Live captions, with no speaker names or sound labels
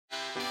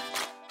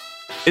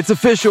It's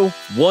official.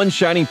 One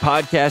Shining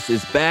Podcast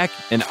is back,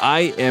 and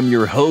I am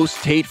your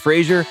host, Tate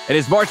Frazier. And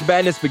as March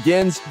Madness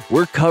begins,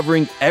 we're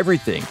covering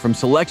everything from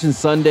Selection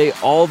Sunday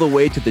all the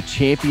way to the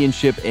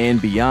championship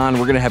and beyond.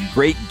 We're going to have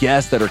great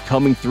guests that are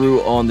coming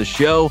through on the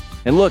show.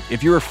 And look,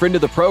 if you're a friend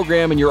of the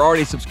program and you're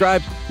already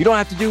subscribed, you don't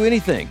have to do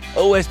anything.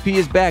 OSP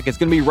is back. It's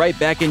going to be right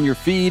back in your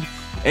feed.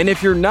 And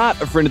if you're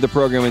not a friend of the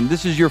program and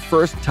this is your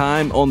first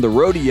time on the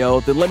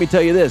rodeo, then let me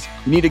tell you this.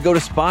 You need to go to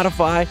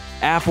Spotify,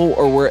 Apple,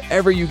 or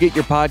wherever you get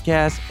your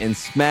podcasts and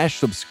smash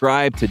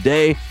subscribe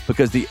today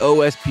because the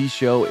OSP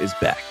show is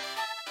back.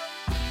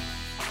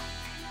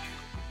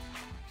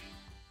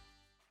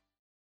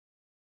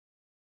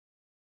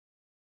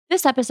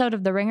 This episode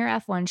of the Ringer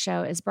F1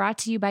 show is brought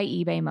to you by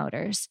eBay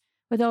Motors.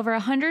 With over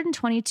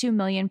 122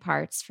 million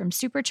parts, from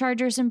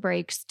superchargers and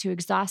brakes to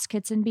exhaust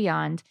kits and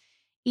beyond,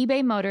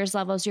 eBay Motors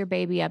levels your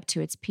baby up to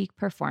its peak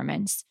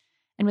performance.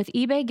 And with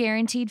eBay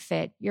Guaranteed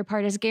Fit, your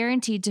part is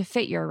guaranteed to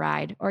fit your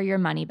ride or your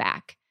money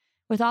back.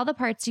 With all the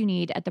parts you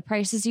need at the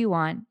prices you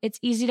want, it's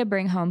easy to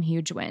bring home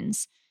huge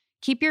wins.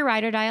 Keep your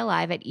ride or die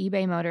alive at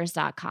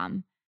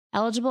ebaymotors.com.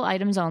 Eligible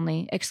items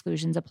only.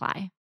 Exclusions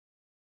apply.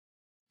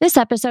 This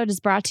episode is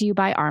brought to you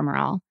by Armor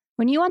All.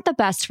 When you want the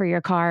best for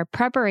your car,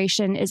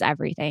 preparation is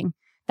everything.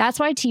 That's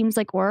why teams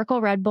like Oracle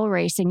Red Bull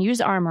Racing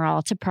use Armor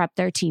All to prep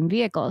their team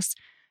vehicles.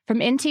 From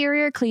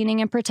interior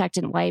cleaning and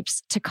protectant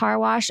wipes to car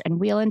wash and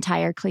wheel and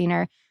tire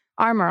cleaner,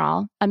 Armor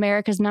All,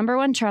 America's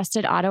 #1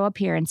 trusted auto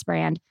appearance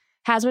brand,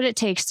 has what it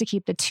takes to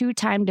keep the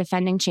two-time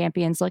defending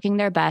champions looking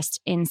their best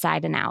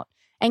inside and out.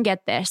 And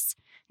get this,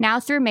 now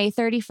through May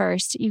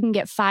 31st, you can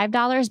get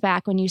 $5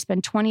 back when you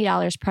spend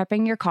 $20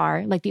 prepping your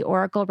car like the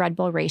Oracle Red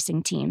Bull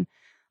Racing team.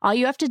 All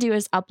you have to do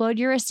is upload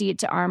your receipt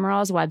to Armor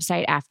All's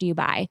website after you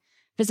buy.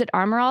 Visit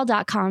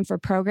armorall.com for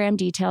program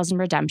details and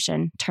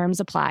redemption. Terms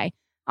apply.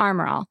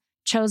 Armor All.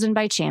 Chosen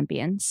by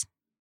champions.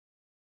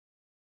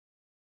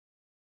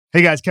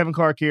 Hey guys, Kevin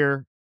Clark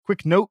here.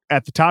 Quick note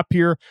at the top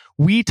here.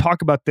 We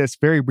talk about this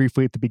very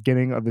briefly at the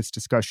beginning of this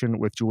discussion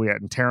with Juliet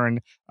and Taryn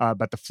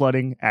about the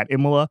flooding at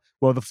Imola.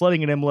 Well, the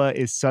flooding at Imola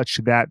is such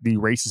that the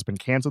race has been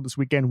canceled this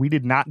weekend. We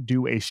did not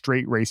do a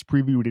straight race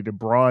preview. We did a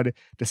broad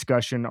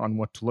discussion on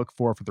what to look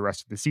for the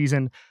rest of the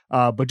season.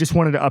 But just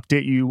wanted to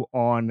update you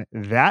on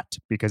that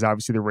because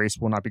obviously the race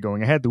will not be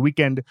going ahead. The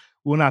weekend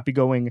will not be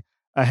going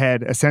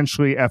ahead.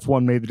 Essentially,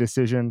 F1 made the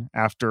decision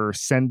after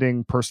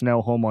sending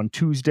personnel home on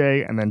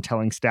Tuesday and then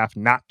telling staff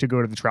not to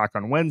go to the track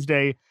on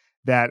Wednesday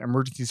that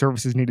emergency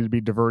services needed to be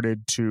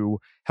diverted to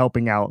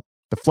helping out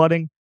the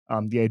flooding.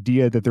 The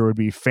idea that there would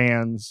be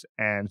fans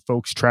and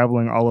folks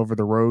traveling all over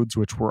the roads,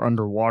 which were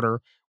underwater,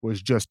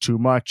 was just too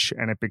much,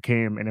 and it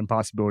became an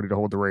impossibility to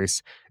hold the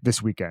race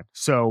this weekend.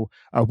 So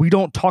we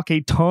don't talk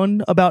a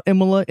ton about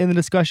Imola in the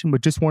discussion,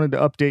 but just wanted to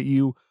update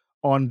you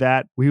on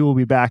that. We will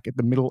be back at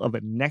the middle of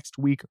it next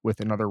week with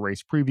another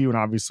race preview. And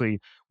obviously,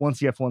 once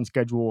the F1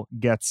 schedule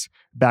gets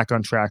back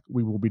on track,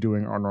 we will be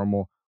doing our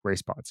normal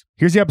race pods.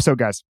 Here's the episode,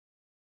 guys.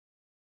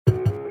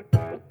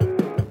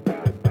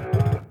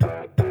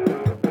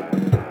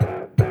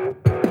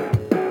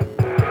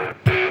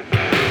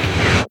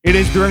 It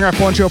is the Ringer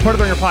F1 show, part of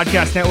the Ringer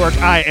Podcast Network.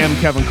 I am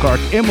Kevin Clark.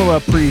 Imola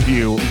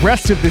preview,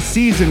 rest of the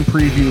season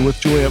preview with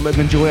Juliet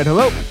Littman. Juliet,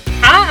 hello.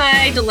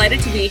 Hi,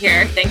 delighted to be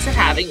here. Thanks for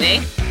having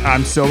me.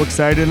 I'm so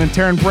excited. And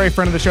Taryn Bray,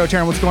 friend of the show.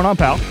 Taryn, what's going on,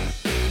 pal?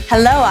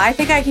 Hello. I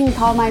think I can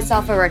call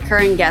myself a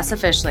recurring guest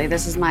officially.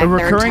 This is my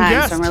third time,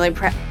 guest. so I'm really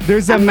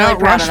There's a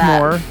Mount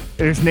Rushmore.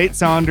 There's Nate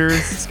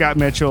Saunders, Scott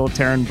Mitchell,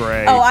 Taryn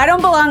Bray. Oh, I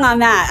don't belong on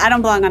that.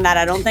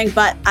 I don't think,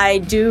 but I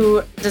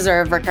do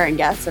deserve recurring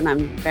guests, and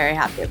I'm very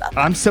happy about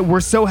that. We're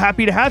so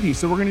happy to have you.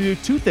 So we're going to do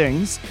two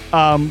things.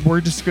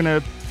 We're just going to,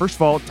 first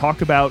of all,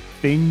 talk about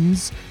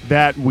things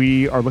that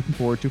we are looking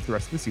forward to for the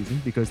rest of the season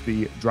because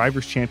the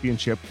Drivers'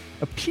 Championship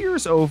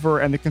appears over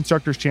and the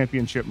Constructors'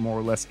 Championship more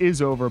or less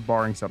is over,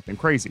 barring something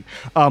crazy.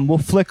 We'll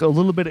flick a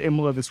little bit of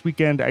Imola this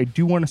weekend. I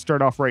do want to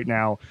start off right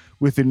now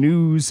with the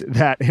news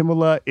that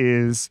Imola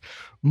is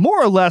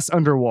more or less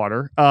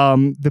underwater.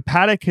 The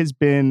paddock has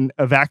been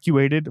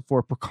evacuated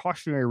for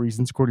precautionary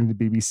reasons, according to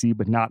the BBC,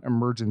 but not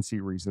emergency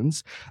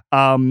reasons.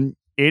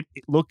 It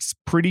looks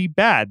pretty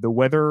bad. The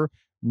weather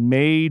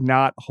may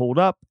not hold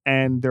up,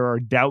 and there are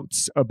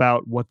doubts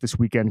about what this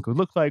weekend could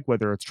look like,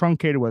 whether it's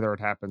truncated, whether it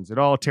happens at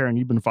all. Taryn,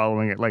 you've been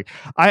following it. Like,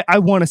 I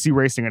want to see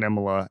racing at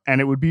Imola, and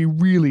it would be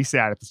really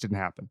sad if this didn't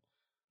happen.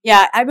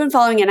 Yeah, I've been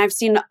following it, and I've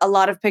seen a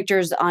lot of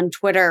pictures on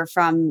Twitter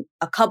from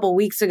a couple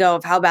weeks ago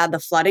of how bad the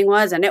flooding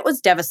was, and it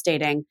was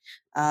devastating.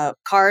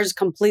 Cars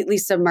completely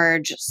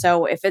submerged.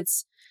 So if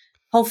it's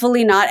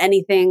hopefully not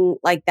anything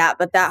like that,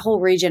 but that whole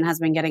region has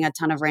been getting a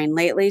ton of rain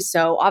lately.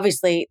 So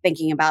obviously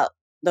thinking about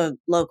the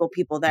local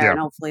people there, and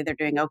hopefully they're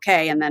doing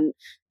okay. And then,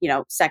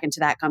 second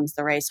to that comes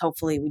the race.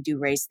 Hopefully we do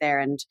race there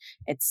and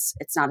it's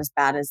not as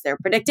bad as they're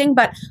predicting,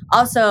 but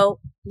also,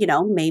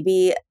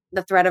 maybe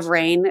the threat of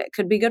rain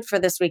could be good for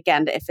this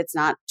weekend if it's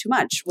not too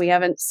much. We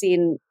haven't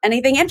seen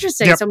anything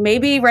interesting. So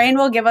maybe rain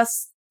will give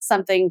us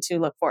something to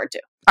look forward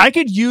to. I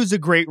could use a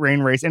great rain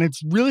race, and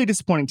it's really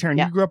disappointing.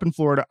 Taryn, you grew up in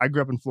Florida. I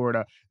grew up in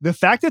Florida. The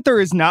fact that there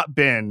has not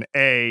been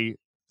a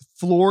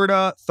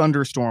Florida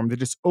thunderstorm that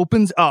just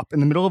opens up in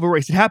the middle of a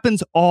race. It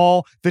happens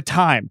all the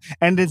time.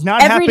 And it's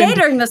not every happened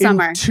day during the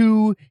summer. in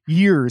 2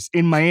 years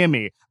in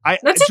Miami.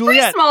 That's a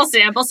pretty small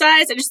sample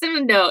size. I just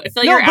didn't know. I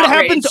feel like No, your but it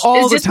outrage happens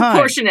all is the time.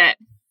 disproportionate.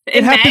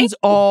 It happens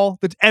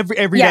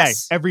every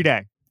Yes. day. Every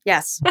day.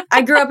 Yes.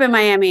 I grew up in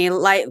Miami,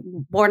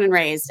 born and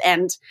raised,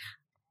 and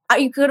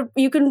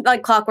you can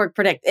like clockwork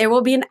predict there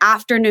will be an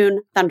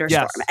afternoon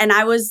thunderstorm. Yes. And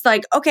I was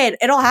like, okay,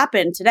 it'll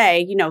happen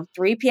today.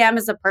 3 p.m.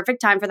 is the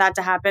perfect time for that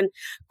to happen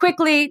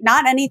quickly,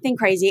 not anything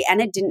crazy. And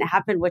it didn't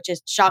happen, which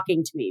is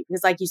shocking to me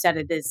because like you said,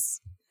 it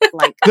is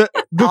like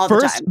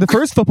the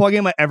first football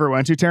game I ever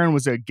went to, Taryn,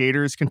 was a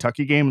Gators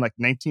Kentucky game, like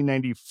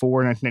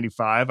 1994,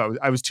 1995.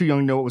 I was too young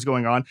to know what was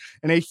going on.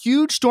 And a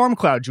huge storm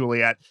cloud,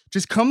 Juliet,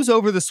 just comes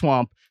over the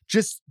swamp,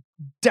 just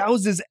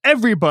douses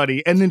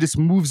everybody, and then just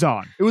moves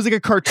on. It was like a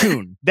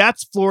cartoon.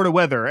 That's Florida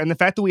weather. And the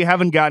fact that we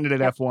haven't gotten it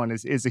at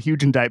F1 is a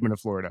huge indictment of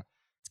Florida.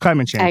 It's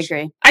climate change. I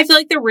agree. I feel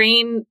like the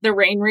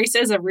rain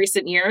races of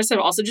recent years have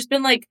also just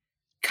been like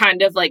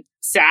kind of like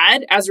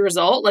sad as a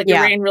result. Like the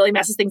rain really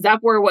messes things up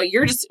where what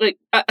you're just like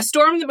a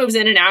storm that moves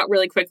in and out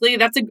really quickly.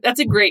 That's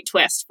a great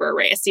twist for a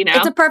race,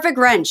 It's a perfect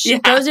wrench. Yeah.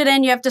 Goes it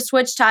in, you have to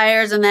switch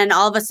tires, and then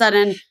all of a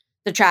sudden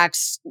the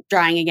track's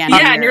drying again.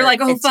 Yeah, and you're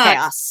like, oh, fuck.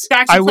 Chaos.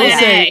 Back to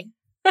plan A.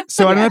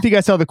 So I don't know if you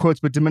guys saw the quotes,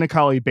 but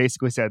Domenicali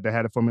basically said, the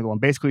head of Formula One,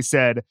 basically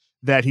said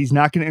that he's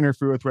not going to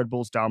interfere with Red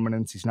Bull's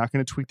dominance. He's not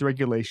going to tweak the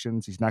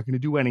regulations. He's not going to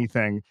do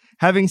anything.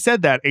 Having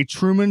said that, a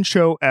Truman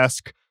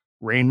Show-esque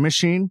rain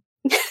machine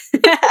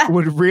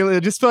would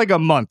really just feel like a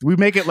month. We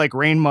make it like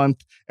rain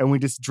month and we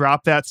just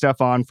drop that stuff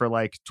on for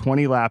like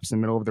 20 laps in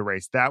the middle of the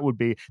race.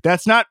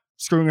 That's not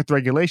screwing with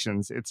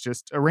regulations. It's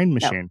just a rain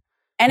machine. No.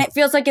 And it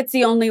feels like it's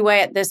the only way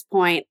at this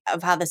point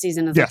of how the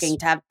season is looking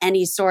to have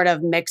any sort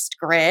of mixed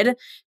grid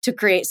to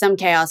create some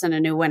chaos and a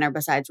new winner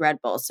besides Red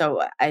Bull.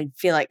 So I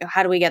feel like,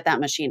 how do we get that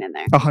machine in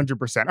there?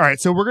 100%. All right.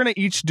 So we're going to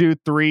each do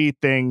 3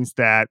 things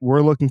that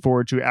we're looking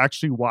forward to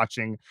actually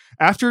watching.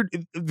 After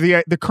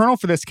the kernel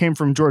for this came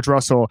from George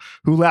Russell,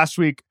 who last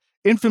week,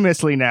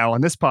 infamously now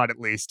on this pod at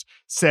least,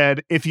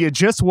 said, if you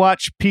just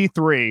watch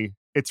P3,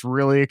 it's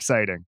really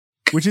exciting,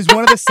 which is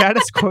one of the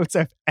saddest quotes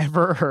I've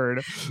ever heard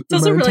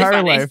in my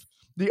entire life.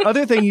 The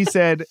other thing he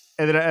said,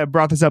 and I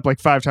brought this up like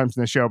 5 times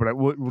in the show, but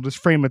we'll just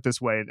frame it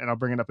this way, and I'll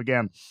bring it up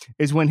again,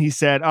 is when he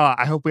said,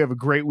 I hope we have a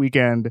great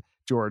weekend,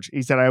 George.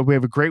 He said, I hope we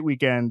have a great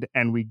weekend,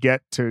 and we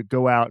get to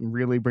go out and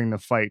really bring the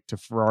fight to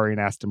Ferrari and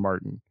Aston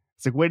Martin.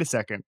 It's like, wait a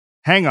second.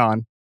 Hang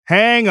on.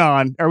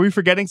 Are we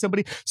forgetting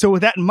somebody? So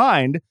with that in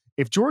mind,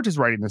 if George is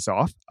writing this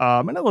off,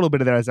 and a little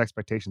bit of that is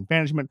expectations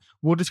management,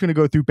 we're just going to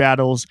go through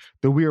battles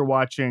that we are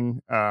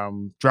watching,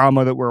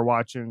 drama that we're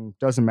watching,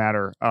 doesn't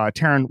matter.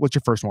 Taryn, what's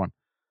your first one?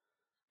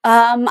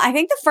 I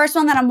think the first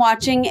one that I'm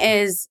watching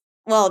is,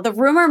 the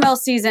rumor mill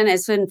season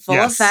is in full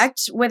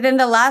effect. Within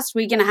the last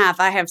week and a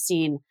half, I have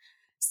seen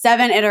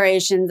 7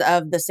 iterations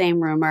of the same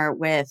rumor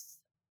with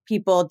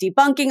people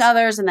debunking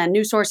others and then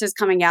new sources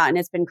coming out. And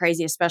it's been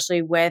crazy,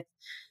 especially with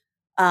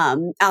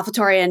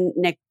AlphaTauri and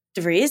Nick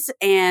DeVries.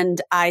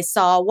 And I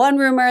saw one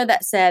rumor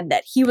that said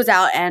that he was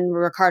out and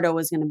Ricciardo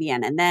was going to be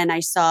in. And then I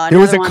saw there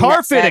was a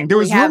car fitting. There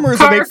was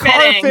rumors of a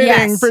car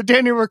fitting for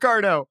Daniel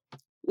Ricciardo.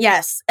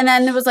 Yes. And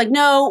then it was like,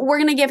 no, we're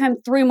going to give him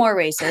 3 more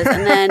races.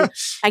 And then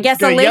I guess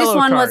the latest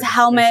one was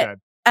helmet.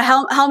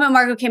 Helmet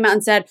Marko came out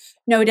and said,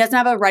 no, he doesn't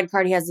have a red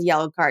card. He has a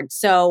yellow card.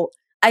 So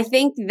I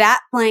think that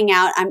playing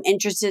out, I'm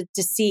interested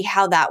to see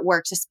how that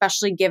works,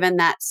 especially given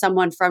that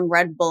someone from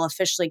Red Bull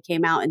officially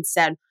came out and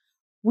said,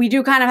 we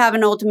do kind of have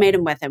an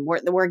ultimatum with him.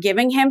 We're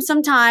giving him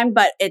some time,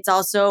 but it's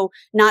also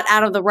not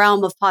out of the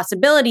realm of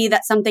possibility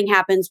that something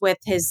happens with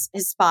his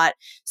spot.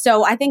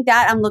 So I think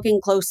that I'm looking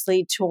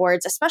closely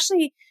towards,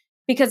 especially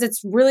because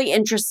it's really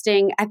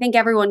interesting. I think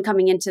everyone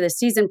coming into the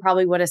season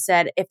probably would have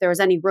said if there was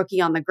any rookie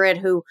on the grid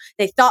who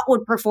they thought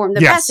would perform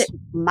the best, it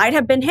might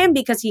have been him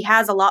because he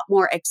has a lot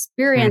more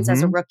experience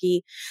as a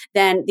rookie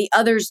than the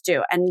others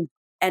do.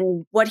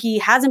 And what he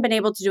hasn't been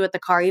able to do with the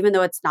car, even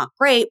though it's not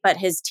great, but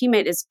his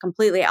teammate is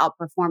completely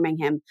outperforming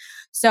him.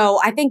 So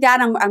I think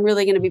that I'm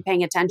really going to be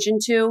paying attention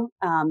to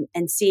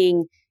and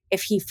seeing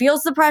if he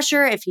feels the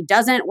pressure, if he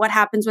doesn't, what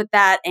happens with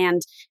that,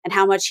 and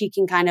how much he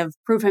can kind of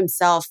prove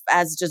himself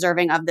as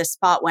deserving of this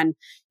spot when,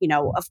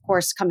 of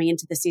course, coming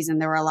into the season,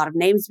 there were a lot of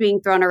names being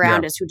thrown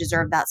around as who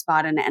deserved that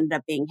spot, and it ended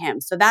up being him.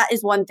 So that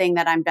is one thing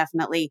that I'm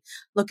definitely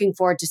looking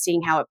forward to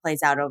seeing how it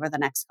plays out over the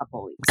next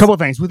couple of weeks. A couple of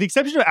things. With the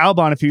exception of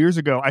Albon a few years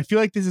ago, I feel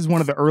like this is one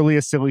of the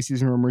earliest silly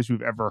season rumors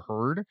we've ever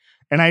heard.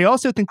 And I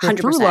also think the 100%.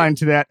 Through line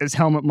to that is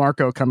Helmut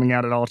Marko coming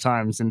out at all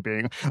times and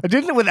being, I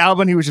did it with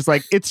Albon. He was just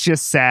like, it's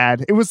just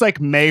sad. It was like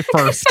May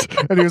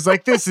 1st. And he was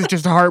like, this is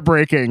just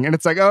heartbreaking. And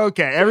it's like,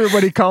 okay,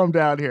 everybody calm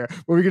down here.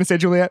 What were you going to say,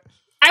 Juliet?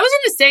 I was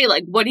going to say,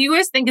 like, what do you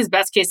guys think is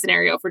best case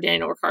scenario for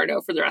Daniel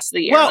Ricciardo for the rest of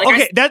the year? Well,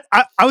 like, okay,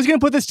 I was going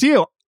to put this to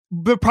you.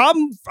 The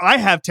problem I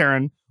have,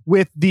 Taryn,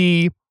 with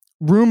the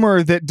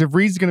rumor that De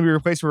Vries is going to be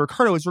replaced with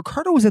Ricciardo is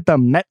Ricciardo was at the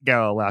Met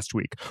Gala last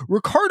week.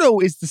 Ricciardo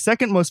is the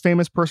second most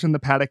famous person in the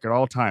paddock at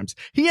all times.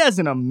 He has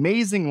an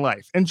amazing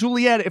life. And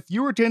Juliette, if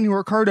you were Daniel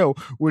Ricciardo,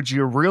 would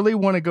you really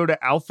want to go to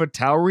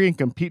AlphaTauri and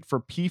compete for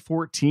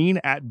P14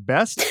 at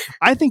best?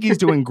 I think he's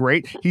doing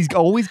great. He's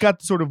always got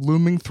the sort of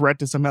looming threat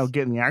to somehow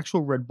get in the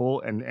actual Red Bull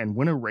and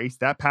win a race,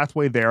 that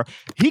pathway there.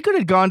 He could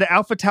have gone to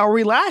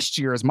AlphaTauri last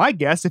year, is my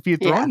guess, if he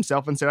had thrown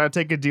himself and said, I'd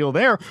take a deal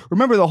there.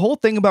 Remember, the whole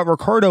thing about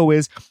Ricciardo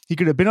is he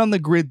could have been on the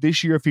grid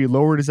this year if he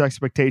lowered his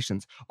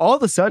expectations. All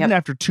of a sudden,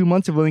 after 2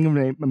 months of living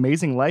an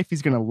amazing life,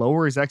 he's going to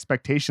lower his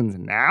expectations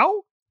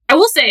now? I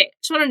will say,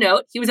 just want to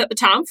note, he was at the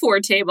Tom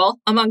Ford table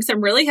among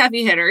some really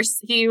heavy hitters.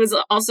 He was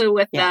also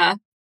with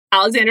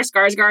Alexander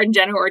Skarsgård and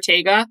Jenna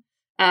Ortega.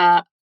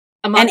 And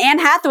Anne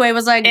Hathaway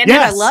was like,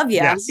 I love you.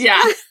 Yes.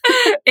 Yeah.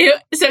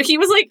 So he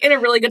was like in a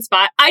really good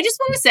spot. I just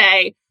want to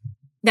say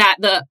that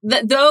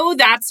though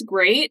that's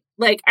great,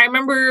 like I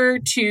remember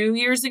 2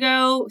 years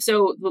ago,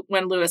 so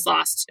when Lewis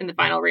lost in the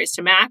final race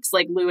to Max,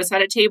 like Lewis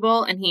had a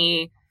table and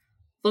he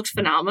looked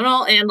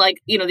phenomenal. And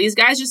like, you know, these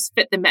guys just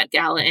fit the Met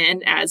Gala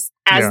in as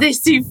they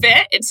see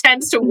fit. It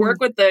tends to work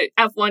with the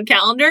F1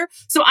 calendar.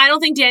 So I don't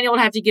think Daniel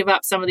would have to give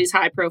up some of these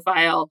high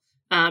profile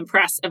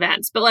press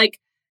events. But like,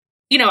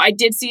 you know, I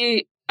did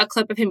see a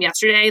clip of him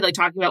yesterday, like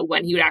talking about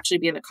when he would actually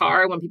be in the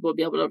car, when people would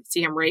be able to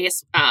see him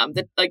race,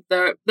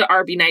 the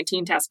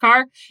RB19 test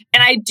car.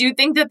 And I do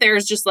think that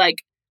there's just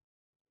like,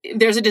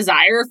 there's a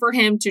desire for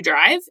him to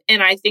drive.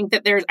 And I think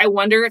that I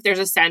wonder if there's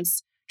a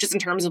sense just in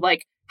terms of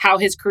like how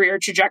his career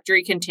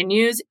trajectory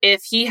continues,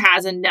 if he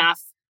has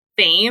enough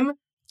fame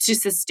to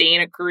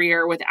sustain a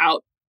career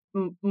without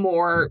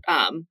more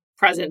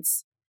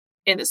presence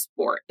in the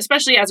sport,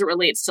 especially as it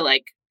relates to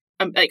like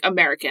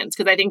Americans.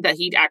 Cause I think that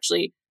he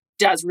actually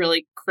does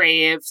really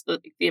crave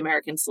the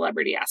American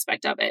celebrity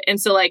aspect of it.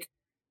 And so like,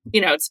 you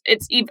know,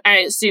 it's I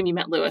assume you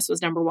meant Lewis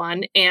was number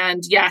one,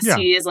 and yes,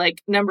 he is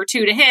like number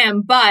two to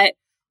him, but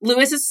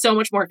Lewis is so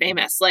much more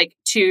famous, like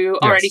to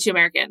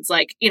Americans.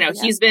 Like, you know,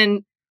 he's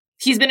been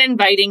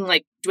inviting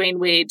like Dwayne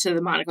Wade to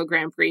the Monaco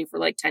Grand Prix for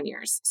like 10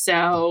 years.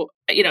 So,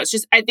 you know, it's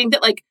just, I think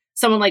that like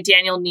someone like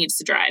Daniel needs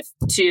to drive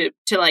to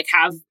like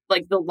have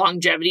like the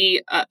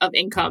longevity of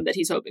income that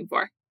he's hoping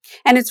for.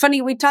 And it's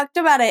funny, we talked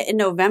about it in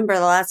November,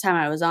 the last time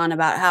I was on,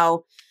 about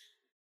how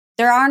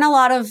there aren't a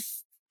lot of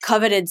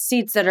coveted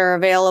seats that are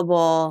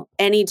available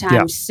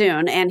anytime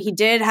soon. And he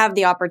did have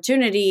the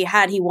opportunity,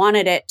 had he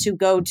wanted it, to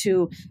go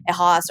to a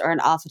Haas or an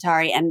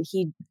AlphaTauri, and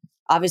he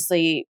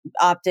obviously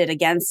opted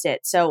against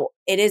it. So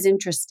it is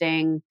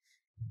interesting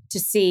to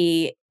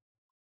see,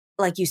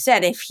 like you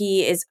said, if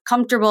he is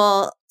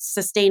comfortable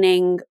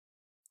sustaining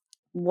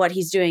what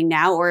he's doing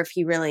now, or if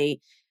he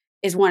really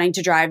is wanting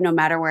to drive no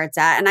matter where it's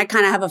at. And I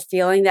kind of have a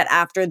feeling that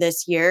after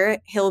this year,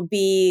 he'll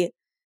be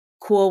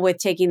cool with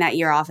taking that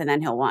year off, and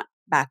then he'll want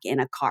back in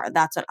a car.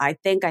 That's what I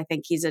think. I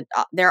think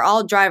they're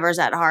all drivers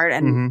at heart,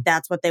 and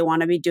that's what they want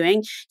to be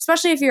doing,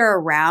 especially if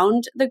you're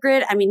around the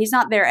grid. I mean, he's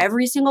not there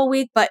every single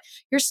week, but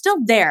you're still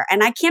there.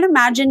 And I can't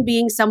imagine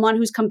being someone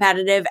who's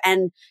competitive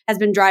and has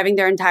been driving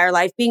their entire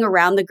life, being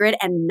around the grid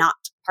and not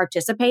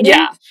participating.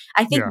 Yeah.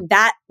 I think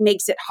that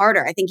makes it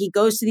harder. I think he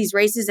goes to these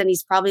races and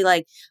he's probably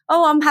like,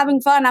 oh, I'm having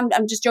fun.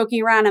 I'm just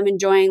joking around. I'm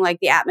enjoying like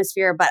the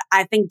atmosphere. But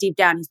I think deep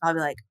down, he's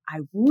probably like, I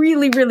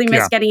really, really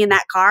miss getting in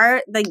that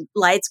car. The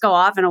lights go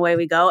off and away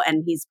we go.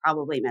 And he's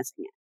probably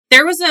missing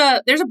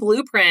it. There's a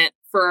blueprint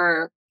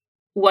for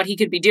what he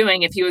could be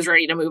doing if he was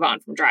ready to move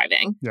on from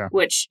driving,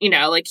 which, you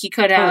know, like he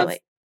could have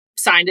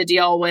signed a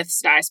deal with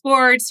Sky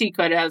Sports. He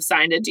could have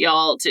signed a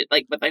deal to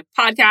like with a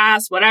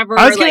podcast, whatever.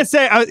 I was going to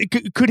say,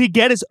 could he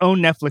get his own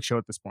Netflix show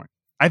at this point?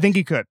 I think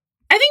he could.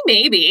 I think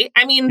maybe.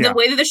 I mean, the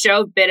way that the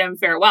show bid him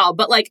farewell,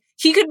 but like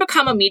he could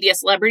become a media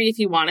celebrity if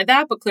he wanted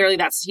that. But clearly,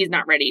 he's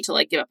not ready to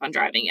like give up on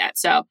driving yet.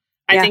 So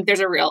I think there's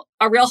a real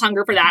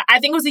hunger for that. I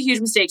think it was a huge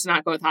mistake to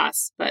not go with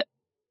Haas, but.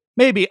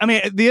 Maybe. I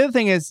mean, the other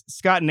thing is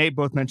Scott and Nate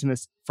both mentioned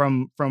this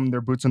from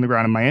their boots on the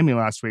ground in Miami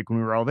last week when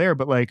we were all there.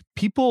 But like,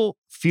 people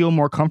feel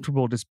more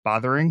comfortable just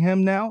bothering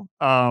him now,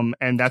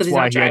 and that's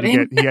why he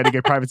had to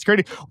get private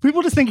security.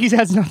 People just think he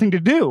has nothing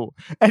to do,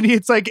 and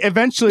it's like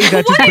eventually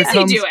that just becomes.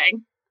 What is he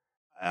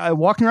doing?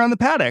 Walking around the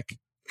paddock.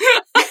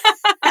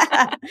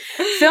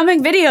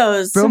 Filming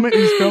videos.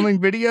 He's filming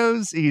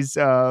videos. He's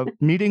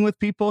meeting with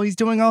people. He's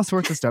doing all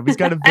sorts of stuff. He's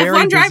got a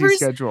very busy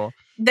schedule.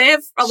 They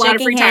have a lot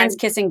of free time,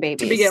 kissing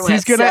babies. To begin with,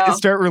 he's gonna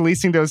start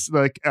releasing those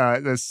like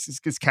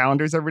his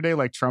calendars every day,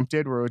 like Trump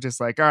did, where it was just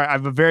like, all right, I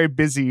have a very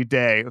busy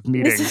day of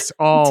meetings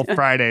all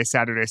Friday,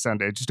 Saturday,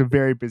 Sunday, just a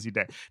very busy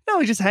day. No,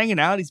 he's just hanging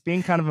out. He's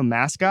being kind of a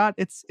mascot.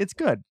 It's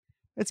good.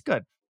 It's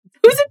good.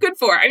 Who's it good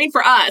for? I mean,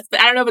 for us, but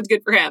I don't know if it's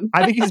good for him.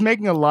 I think he's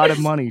making a lot of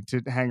money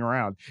to hang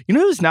around. You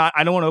know who's not?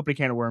 I don't want to open a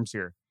can of worms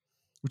here.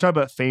 We're talking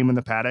about fame in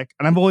the paddock,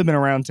 and I've only been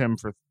around him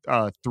for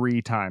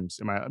three times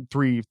in my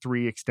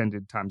three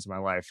extended times in my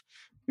life.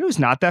 You know who's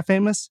not that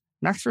famous?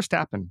 Max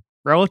Verstappen.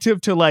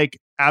 Relative to like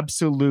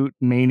absolute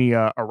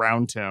mania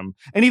around him,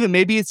 and even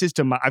maybe it's just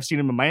I've seen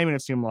him in Miami and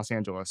I've seen him in Los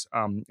Angeles.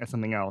 At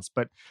something else,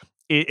 but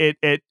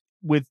it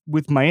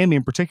with Miami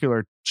in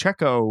particular,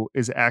 Checo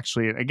is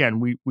actually, again,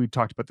 we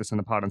talked about this in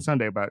the pod on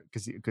Sunday about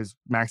because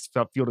Max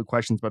fielded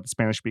questions about the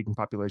Spanish speaking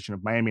population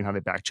of Miami and how they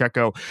back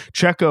Checo.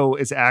 Checo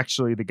is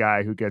actually the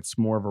guy who gets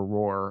more of a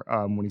roar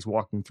when he's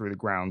walking through the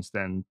grounds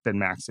than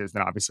Max is.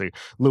 And obviously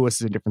Lewis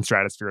is a different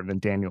stratosphere, and then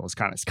Daniel is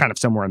kind of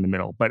somewhere in the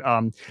middle. But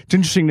it's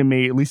interesting to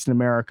me, at least in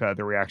America,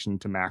 the reaction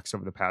to Max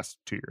over the past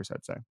 2 years,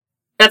 I'd say.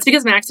 That's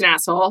because Max is an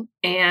asshole.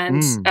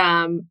 And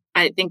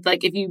I think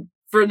like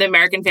for the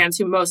American fans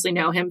who mostly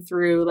know him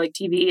through like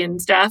TV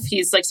and stuff,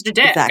 he's like such a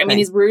dick. Exactly. I mean,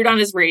 he's rude on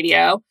his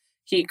radio.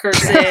 He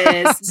curses.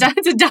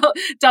 It's a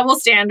double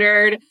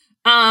standard.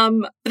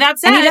 But that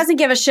said, and he doesn't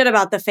give a shit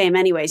about the fame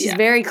anyways. He's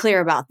very clear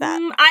about that.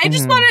 I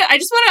just want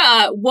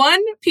to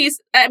one piece.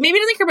 Maybe he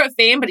doesn't care about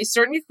fame, but he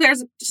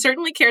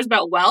certainly cares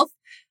about wealth.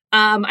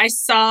 I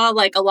saw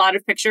like a lot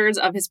of pictures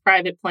of his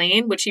private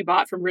plane, which he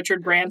bought from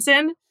Richard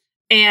Branson,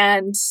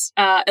 and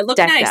it looked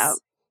Decked nice. out.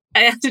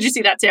 Did you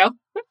see that too?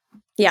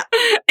 Yeah.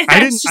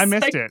 I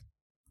missed it.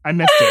 I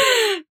missed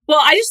it. Well,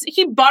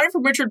 he bought it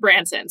from Richard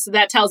Branson. So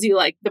that tells you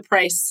like the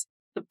price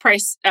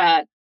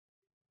that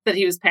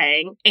he was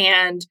paying,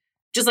 and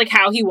just like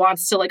how he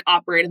wants to like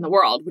operate in the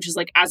world, which is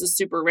like as a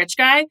super rich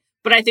guy.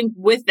 But I think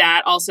with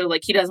that also,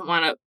 like, he doesn't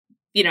want to,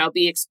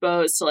 be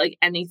exposed to like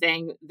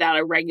anything that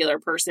a regular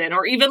person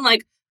or even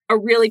like a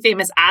really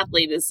famous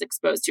athlete is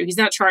exposed to. He's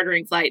not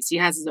chartering flights. He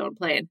has his own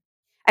plane.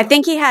 I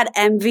think he had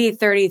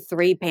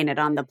MV33 painted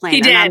on the plane.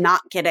 He did. And I'm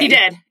not kidding. He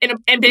did.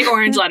 In big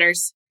orange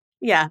letters.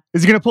 Yeah.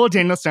 Is he going to pull a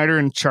Daniel Snyder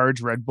and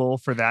charge Red Bull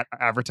for that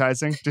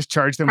advertising? Just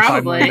charge them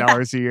Probably. $5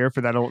 million a year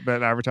for that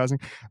advertising?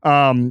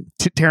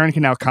 Taryn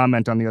can now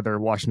comment on the other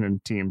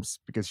Washington teams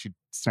because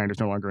Snyder's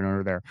no longer an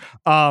owner there.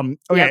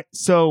 Okay,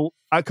 So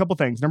a couple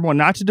things. Number one,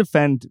 not to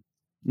defend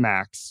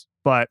Max,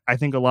 but I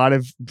think a lot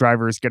of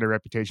drivers get a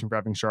reputation for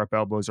having sharp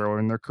elbows early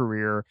in their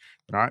career.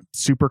 They're not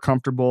super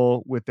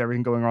comfortable with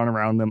everything going on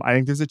around them. I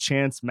think there's a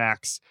chance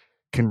Max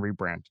can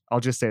rebrand. I'll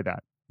just say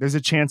that. There's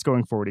a chance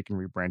going forward he can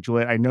rebrand.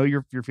 Juliet, I know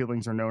your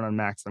feelings are known on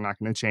Max. They're not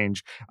going to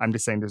change. I'm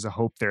just saying there's a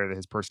hope there that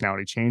his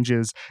personality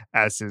changes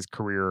as his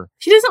career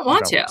He doesn't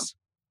want develops.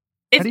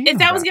 to. If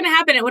that was going to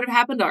happen, it would have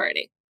happened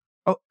already.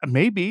 Oh,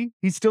 maybe.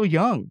 He's still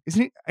young,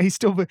 isn't he? He's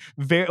still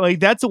very,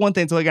 like, that's the one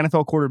thing to like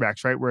NFL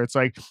quarterbacks, right? Where it's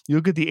like, you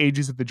look at the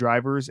ages of the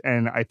drivers,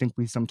 and I think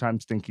we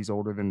sometimes think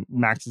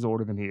Max is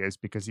older than he is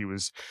because he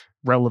was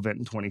relevant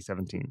in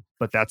 2017.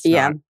 But that's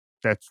not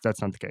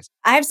the case.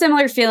 I have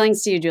similar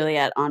feelings to you,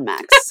 Juliet, on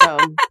Max. So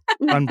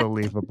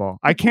Unbelievable.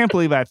 I can't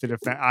believe I have to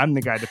defend. I'm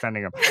the guy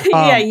defending him.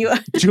 you.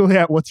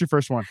 Juliet, what's your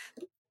first one?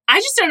 I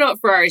just don't know what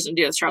Ferrari's going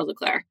to do with Charles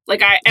Leclerc.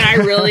 Like, I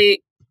really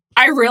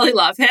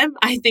love him.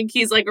 I think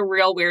he's like a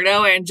real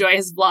weirdo. I enjoy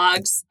his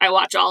vlogs. I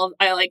watch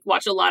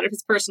a lot of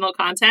his personal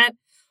content.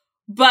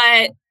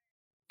 But,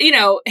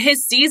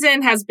 his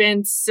season has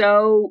been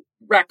so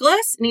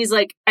reckless, and he's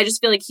like, I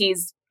just feel like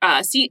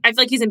I feel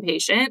like he's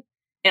impatient,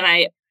 and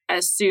I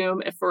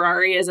assume if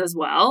Ferrari is as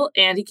well.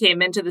 And he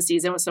came into the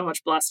season with so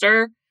much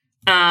bluster.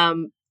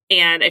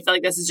 And I feel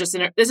like this is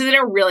in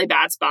a really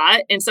bad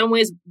spot. In some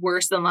ways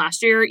worse than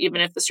last year, even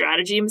if the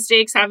strategy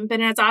mistakes haven't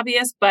been as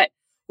obvious. But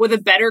with a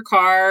better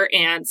car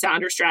and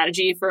sounder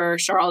strategy for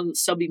Charles to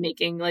still be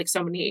making like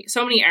so many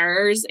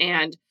errors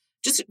and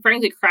just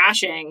frankly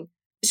crashing.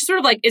 It's just sort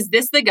of like, is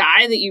this the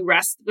guy that you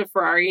rest the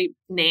Ferrari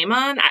name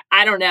on?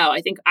 I don't know.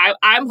 I think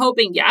I'm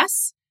hoping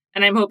yes.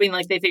 And I'm hoping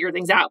like they figure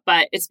things out,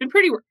 but it's been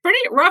pretty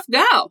rough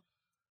go.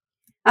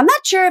 I'm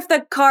not sure if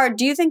the car,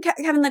 do you think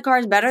having the car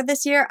is better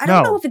this year? I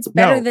don't know if it's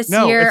better this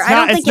year.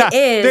 I don't think it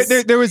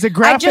is. There was a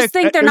graphic. I just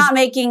think they're not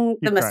making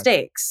the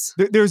mistakes.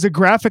 There was a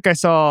graphic I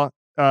saw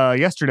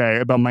yesterday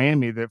about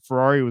Miami that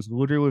Ferrari was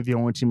literally the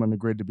only team on the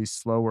grid to be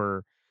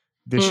slower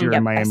this year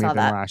in Miami than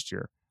last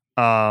year.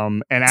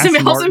 And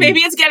also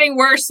maybe it's getting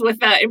worse with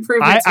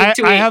improvements week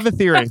to week. I have a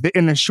theory that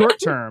in the short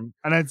term,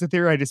 and it's a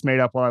theory I just made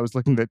up while I was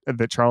looking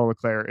that Charles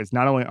Leclerc is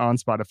not only on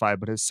Spotify,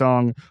 but his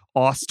song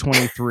Os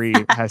 23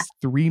 has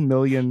 3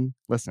 million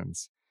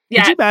listens.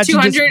 Yeah, could you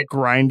imagine just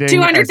grinding?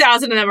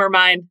 200,000 of them are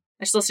mine.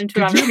 I just listened to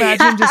it on repeat. Could you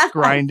imagine just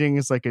grinding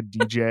as like a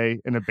DJ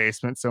in a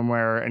basement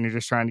somewhere, and you're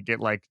just trying to get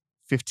like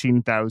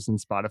 15,000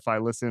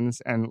 Spotify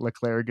listens, and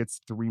Leclerc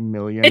gets 3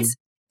 million?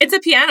 It's a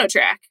piano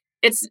track.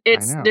 It's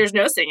there's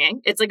no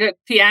singing. It's like a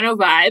piano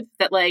vibe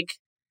that like,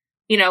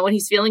 when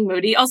he's feeling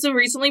moody. Also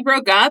recently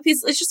broke up.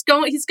 He's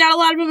got a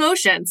lot of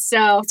emotions.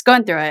 So it's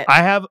going through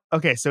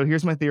it. So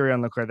here's my theory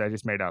on Leclerc that I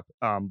just made up.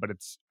 But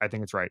I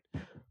think it's right.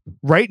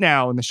 Right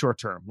now in the short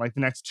term, like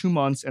the next 2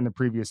 months and the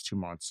previous 2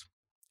 months,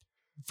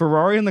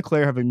 Ferrari and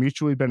Leclerc have a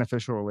mutually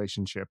beneficial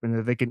relationship, and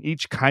that they can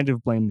each kind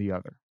of blame the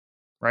other.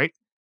 Right.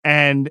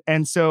 And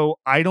so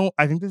I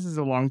think this is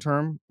a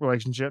long-term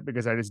relationship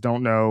because I just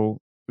don't know.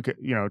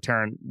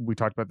 Taryn, we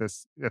talked about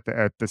this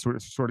at the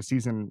sort of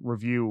season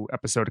review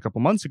episode a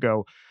couple months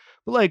ago,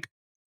 but like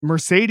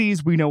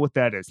Mercedes, we know what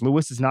that is.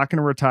 Lewis is not going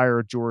to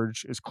retire.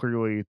 George is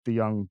clearly the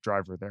young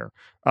driver there.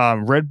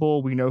 Red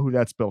Bull, we know who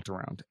that's built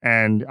around.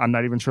 And I'm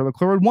not even sure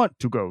Leclerc would want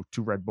to go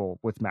to Red Bull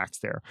with Max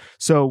there.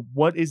 So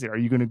what is it? Are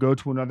you going to go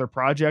to another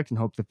project and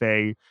hope that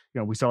they,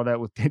 we saw that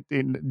with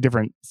in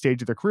different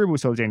stage of their career. We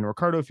saw Daniel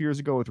Ricciardo a few years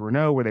ago with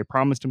Renault where they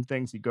promised him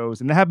things. He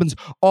goes, and that happens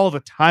all the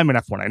time in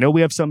F1. I know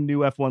we have some new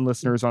F1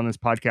 listeners on this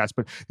podcast,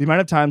 but the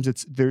amount of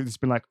times there's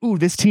been like, ooh,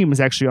 this team is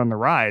actually on the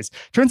rise.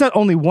 Turns out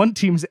only one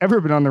team's ever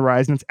been on the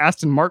rise, and it's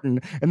Aston Martin,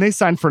 and they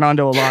signed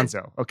Fernando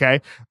Alonso,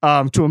 okay,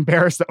 to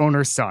embarrass the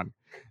owner's son.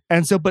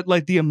 And so, but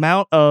like the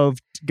amount of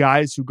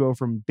guys who go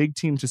from big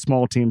teams to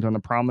small teams on the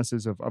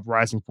promises of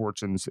rising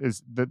fortunes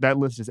is that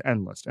list is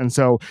endless. And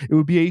so it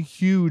would be a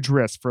huge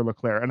risk for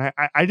Leclerc. And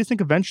I just think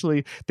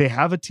eventually they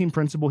have a team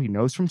principal. He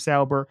knows from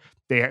Sauber.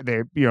 They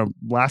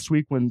last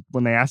week when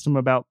they asked him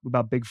about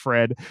Big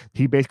Fred,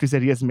 he basically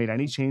said he hasn't made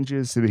any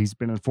changes, so that he's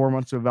been in 4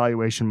 months of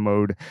evaluation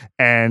mode.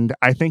 And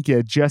I think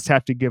you just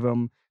have to give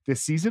him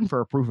this season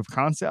for a proof of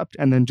concept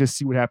and then just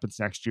see what happens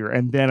next year.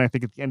 And then I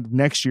think at the end of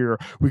next year,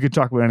 we could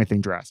talk about anything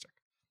drastic.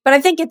 But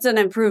I think it's an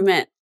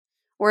improvement.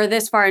 We're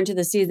this far into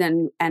the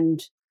season and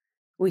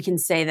we can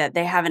say that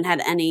they haven't had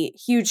any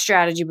huge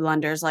strategy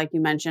blunders, like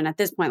you mentioned at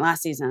this point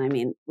last season. I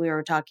mean, we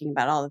were talking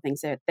about all the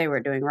things that they were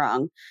doing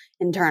wrong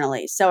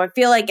internally. So I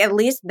feel like at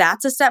least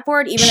that's a step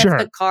forward, even if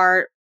the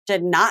car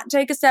did not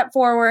take a step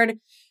forward.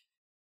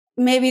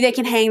 Maybe they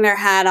can hang their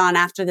hat on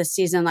after the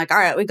season. Like, all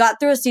right, we got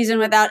through a season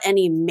without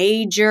any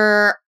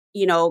major,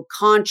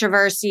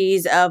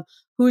 controversies of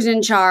who's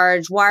in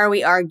charge, why are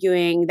we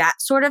arguing, that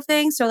sort of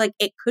thing. So like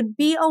it could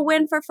be a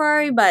win for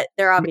Ferrari, but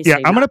they're obviously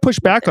I'm going to push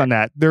back on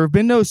that. There have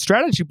been no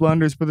strategy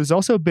blunders, but there's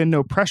also been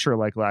no pressure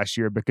like last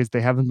year because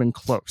they haven't been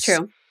close.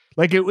 True.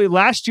 Like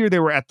last year, they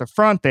were at the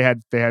front. They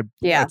had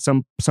at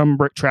some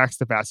tracks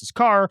the fastest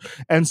car,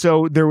 and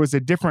so there was a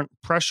different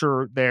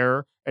pressure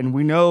there. And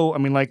we know, I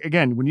mean, like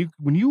again,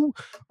 when you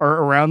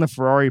are around the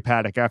Ferrari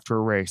paddock after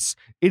a race,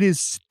 it is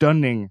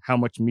stunning how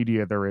much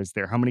media there is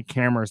there, how many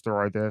cameras there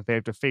are that they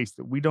have to face.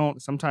 That we don't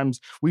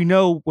sometimes we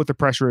know what the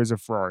pressure is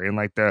of Ferrari. And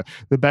like the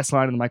best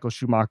line in the Michael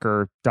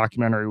Schumacher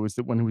documentary was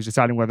that when he was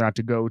deciding whether or not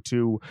to go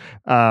to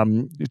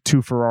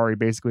Ferrari,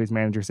 basically his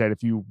manager said,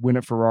 if you win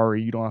at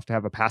Ferrari, you don't have to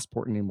have a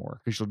passport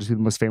anymore because you'll just be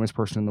the most famous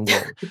person in the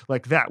world.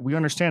 Like that, we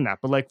understand that.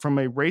 But like from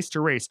a race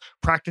to race,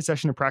 practice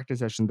session to practice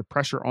session, the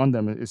pressure on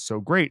them is so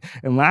great.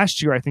 And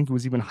last year, I think it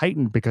was even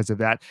heightened because of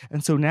that.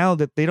 And so now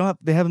that they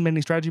haven't made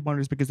any strategy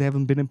blunders because they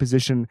haven't been in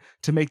position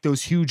to make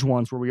those huge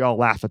ones where we all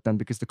laugh at them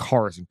because the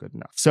car isn't good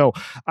enough. So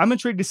I'm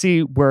intrigued to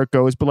see where it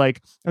goes. But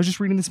like I was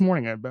just reading this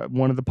morning about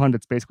one of the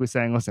pundits basically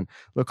saying, listen,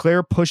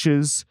 Leclerc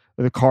pushes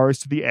the cars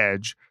to the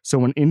edge,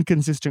 so an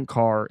inconsistent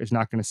car is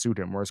not going to suit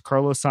him. Whereas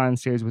Carlos Sainz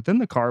stays within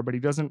the car, but he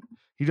doesn't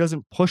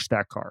push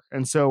that car.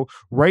 And so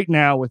right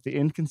now with the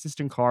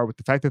inconsistent car, with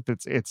the fact that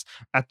it's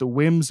at the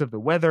whims of the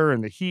weather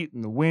and the heat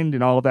and the wind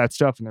and all of that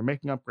stuff, and they're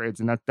making upgrades,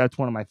 and that's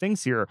one of my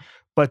things here.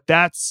 But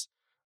that's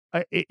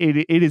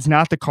it is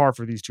not the car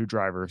for these two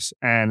drivers,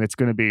 and it's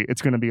going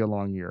to be a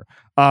long year.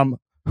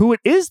 Who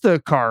it is the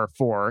car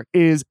for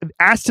is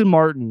Aston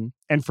Martin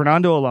and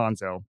Fernando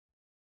Alonso,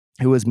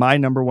 who is my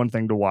number one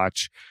thing to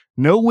watch.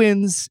 No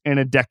wins in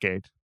a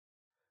decade,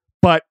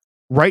 but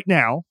right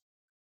now,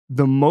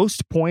 the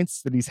most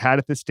points that he's had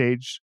at this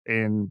stage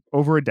in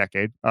over a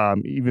decade,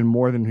 even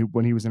more than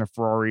when he was in a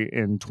Ferrari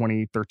in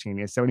 2013.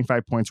 He has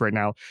 75 points right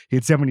now. He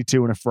had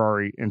 72 in a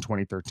Ferrari in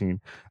 2013.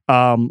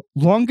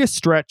 Longest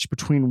stretch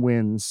between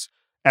wins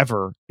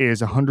ever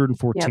is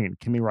 114. Yep.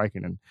 Kimi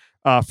Räikkönen.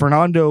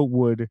 Fernando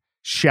would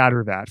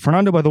shatter that.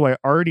 Fernando, by the way,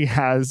 already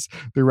has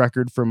the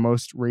record for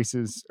most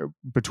races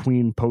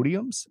between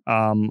podiums.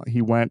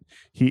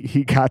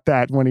 He got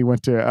that when he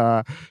went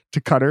to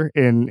Qatar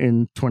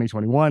in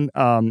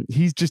 2021.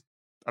 He's just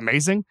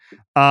amazing.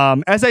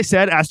 As I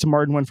said, Aston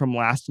Martin went from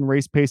last in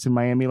race pace in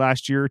Miami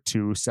last year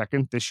to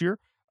second this year.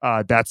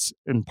 That's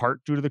in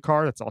part due to the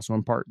car. That's also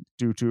in part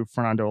due to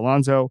Fernando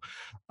Alonso.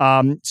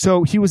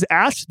 So he was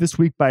asked this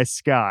week by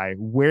Sky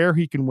where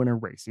he can win a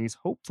race, and he's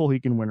hopeful he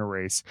can win a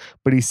race.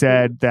 But he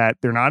said that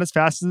they're not as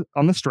fast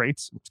on the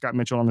straights. Scott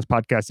Mitchell on this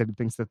podcast said he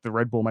thinks that the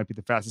Red Bull might be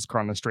the fastest car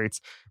on the straights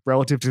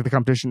relative to the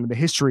competition in the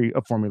history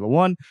of Formula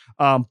One.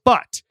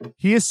 But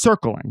he is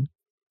circling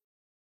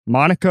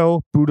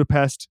Monaco,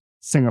 Budapest,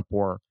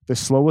 Singapore, the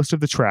slowest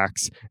of the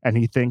tracks, and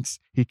he thinks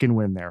he can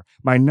win there.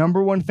 My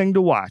number one thing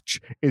to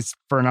watch is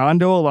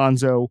Fernando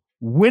Alonso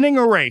winning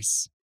a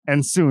race,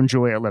 and soon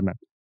Juliet Lemon.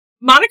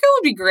 Monaco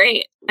would be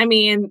great. I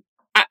mean,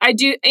 I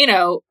do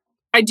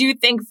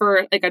think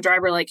for like a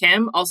driver like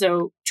him,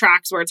 also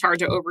tracks where it's hard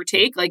to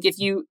overtake. Like if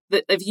you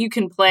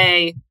can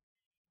play,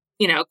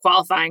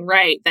 qualifying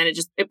right, then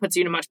it puts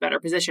you in a much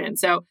better position.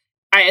 So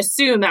I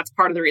assume that's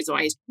part of the reason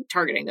why he's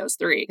targeting those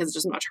three, because it's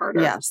just much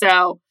harder. Yeah.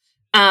 So,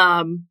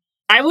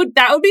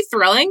 that would be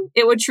thrilling.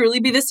 It would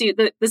truly be the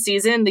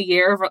season, the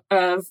year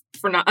of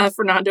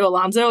Fernando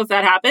Alonso if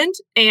that happened,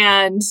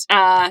 and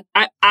I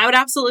would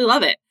absolutely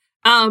love it.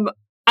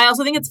 I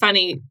also think it's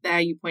funny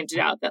that you pointed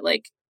out that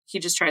like he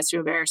just tries to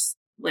embarrass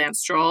Lance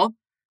Stroll,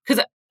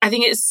 because I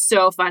think it's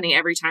so funny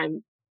every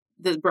time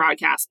the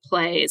broadcast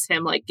plays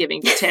him like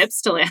giving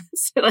tips to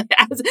Lance, like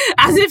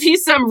as if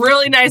he's some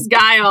really nice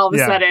guy all of a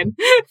sudden.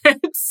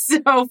 It's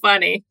so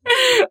funny.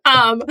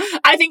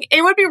 I think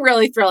it would be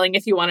really thrilling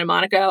if you won in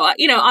Monaco.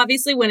 You know,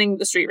 obviously winning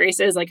the street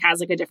races like has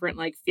like a different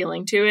like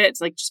feeling to it.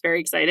 It's like just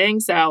very exciting.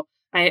 So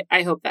I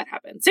hope that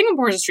happens.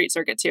 Singapore's a street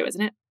circuit too,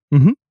 isn't it?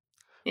 Mm-hmm.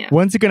 Yeah.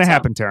 When's it going to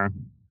happen, Taryn?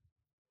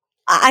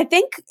 I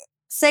think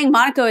saying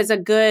Monaco is a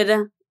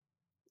good.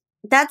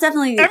 That's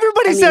definitely.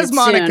 Everybody says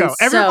Monaco.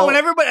 Soon,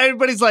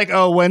 Everybody's like,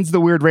 "Oh, when's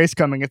the weird race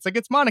coming?" It's like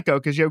it's Monaco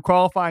because you have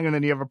qualifying and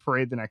then you have a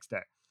parade the next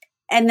day.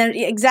 And then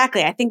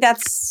exactly, I think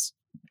that's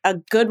a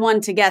good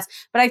one to guess.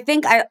 But I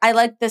think I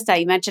like this stat.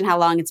 You mentioned how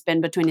long it's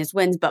been between his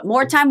wins, but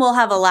more time will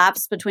have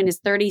elapsed between his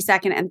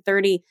 32nd and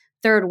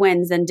 33rd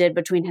wins than did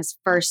between his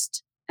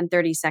first and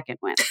 32nd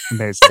win.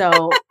 Amazing.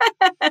 So,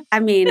 I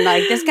mean,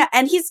 like this guy,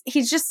 and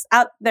he's just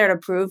out there to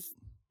prove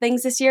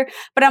things this year.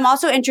 But I'm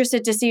also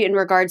interested to see in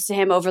regards to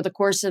him over the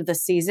course of the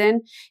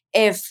season,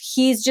 if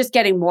he's just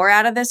getting more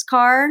out of this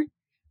car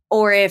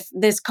or if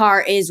this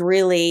car is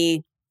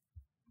really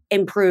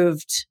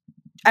improved.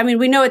 I mean,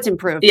 we know it's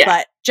improved,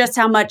 but just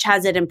how much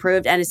has it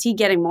improved? And is he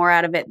getting more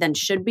out of it than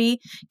should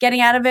be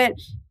getting out of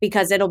it?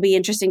 Because it'll be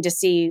interesting to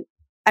see.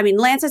 I mean,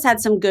 Lance has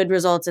had some good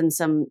results and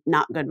some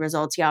not good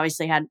results. He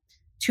obviously had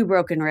 2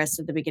 broken wrists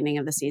at the beginning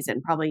of the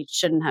season. Probably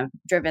shouldn't have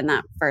driven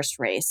that first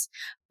race.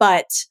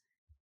 But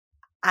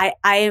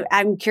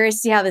I'm curious to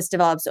see how this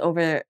develops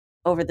over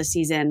the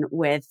season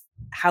with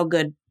how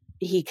good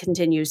he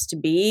continues to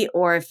be,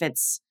 or if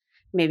it's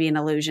maybe an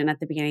illusion at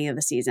the beginning of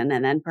the season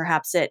and then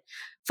perhaps it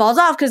falls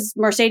off because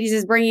Mercedes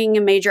is bringing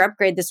a major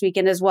upgrade this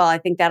weekend as well. I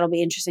think that'll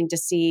be interesting to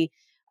see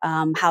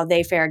how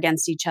they fare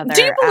against each other.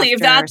 Do you believe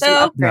that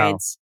though?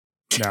 Upgrades.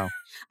 No.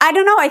 I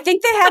don't know. I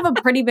think they have a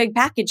pretty big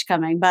package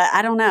coming, but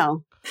I don't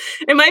know.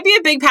 It might be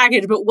a big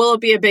package, but will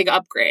it be a big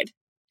upgrade?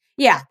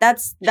 Yeah, that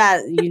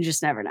you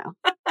just never know.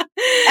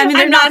 I mean,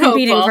 they're not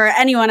competing for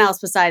anyone else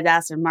besides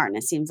Aston Martin,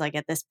 it seems like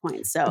at this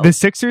point. So the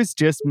Sixers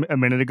just a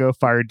minute ago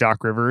fired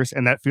Doc Rivers,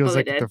 and that feels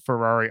like the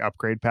Ferrari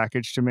upgrade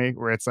package to me,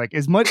 where it's like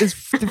as much as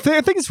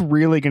I think it's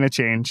really going to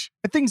change.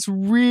 I think it's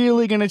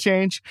really going to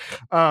change.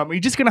 You're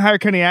just going to hire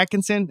Kenny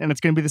Atkinson, and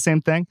it's going to be the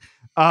same thing.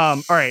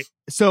 All right.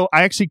 So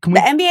I actually the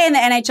NBA and the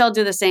NHL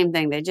do the same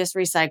thing. They just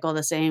recycle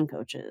the same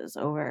coaches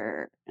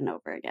over and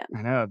over again.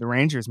 I know the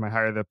Rangers might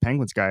hire the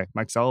Penguins guy,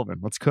 Mike Sullivan.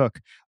 Let's cook.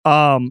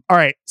 All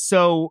right.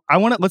 So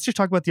let's just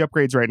talk about the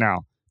upgrades right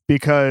now,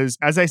 because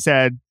as I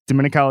said,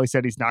 Domenicali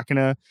said he's not going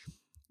to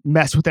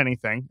mess with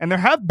anything. And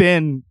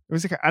it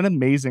was like an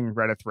amazing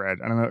Reddit thread.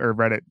 I don't know, or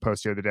Reddit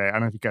post the other day. I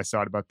don't know if you guys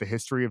saw it, about the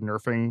history of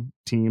nerfing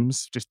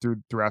teams just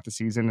throughout the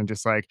season and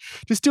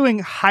just doing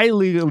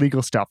highly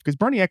illegal stuff. Because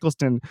Bernie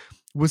Eccleston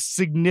was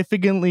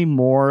significantly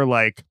more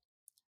like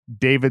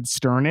David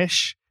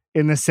Sternish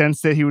in the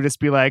sense that he would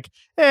just be like,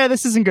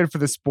 this isn't good for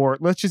the sport.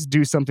 Let's just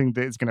do something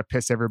that is going to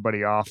piss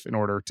everybody off in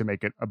order to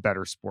make it a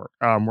better sport.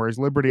 Whereas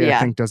Liberty, I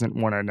think, doesn't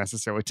want to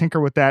necessarily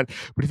tinker with that.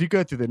 But if you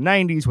go through the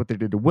 90s, what they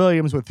did to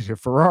Williams, what they did to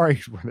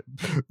Ferrari,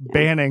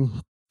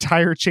 banning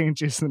tire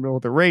changes in the middle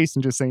of the race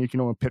and just saying you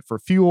can only pit for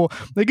fuel,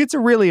 like it's a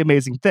really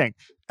amazing thing.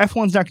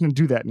 F1's not going to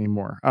do that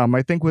anymore.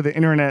 I think with the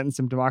internet and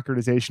some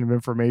democratization of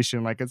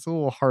information, like it's a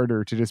little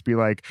harder to just be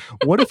like,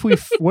 what if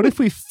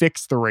we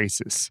fix the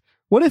races?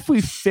 What if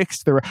we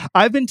fixed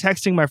I've been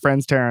texting my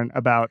friends, Taryn,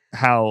 about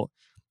how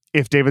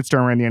if David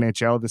Stern ran the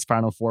NHL, this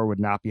Final Four would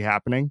not be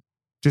happening.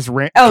 Just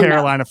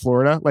Carolina,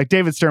 Florida, like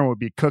David Stern would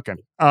be cooking.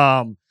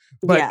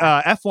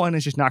 F1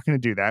 is just not going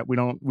to do that. We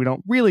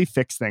don't really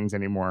fix things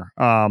anymore.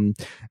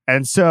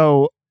 And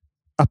so,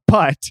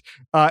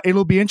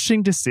 it'll be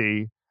interesting to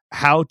see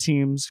how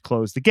teams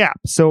close the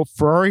gap. So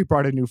Ferrari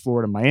brought a new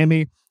floor to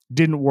Miami.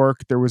 Didn't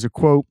work. There was a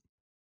quote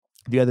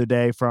the other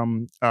day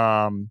from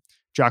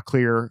Jacques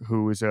Clear,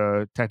 who is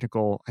a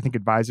technical, I think,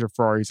 advisor for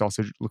Ferrari. He's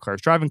also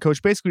Leclerc's driving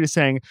coach, basically just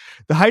saying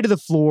the height of the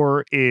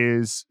floor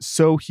is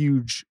so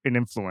huge an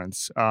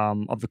influence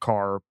of the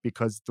car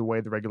because the way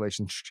the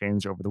regulations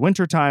change over the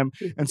wintertime.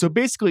 And so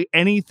basically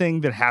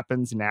anything that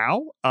happens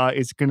now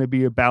is going to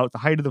be about the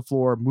height of the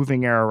floor,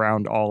 moving air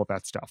around, all of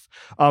that stuff.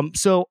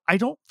 So I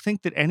don't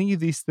think that any of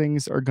these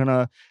things are going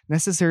to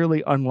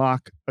necessarily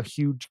unlock a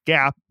huge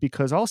gap,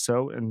 because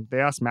also, and they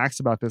asked Max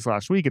about this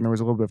last week, and there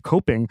was a little bit of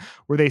coping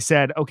where they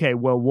said, okay,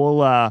 well,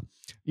 we'll,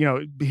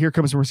 here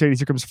comes Mercedes,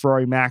 here comes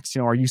Ferrari. Max,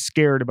 are you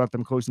scared about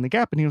them closing the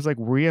gap? And he was like,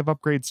 we have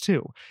upgrades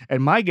too.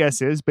 And my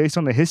guess is, based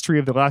on the history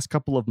of the last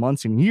couple of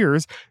months and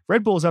years,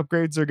 Red Bull's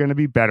upgrades are going to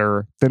be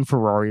better than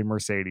Ferrari and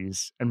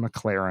Mercedes and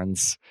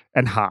McLaren's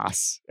and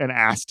Haas and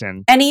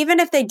Aston. And even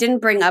if they didn't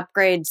bring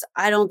upgrades,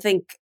 I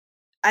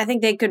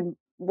think they could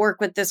work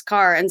with this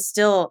car and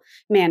still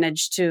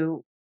manage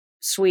to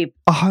sweep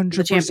 100%,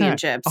 the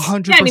championships.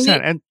 100%. Yeah, I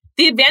mean,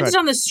 the advantage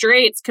on the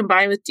straights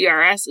combined with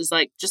DRS is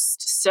like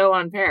just so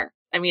unfair.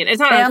 I mean, it's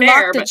not unfair. They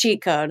unlocked but the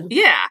cheat code.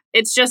 Yeah,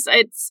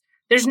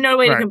 there's no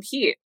way to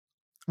compete.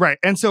 Right.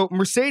 And so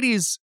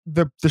Mercedes,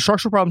 the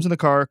structural problems in the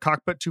car,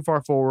 cockpit too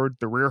far forward,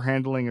 the rear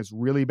handling is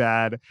really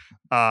bad.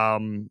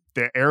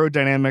 The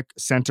aerodynamic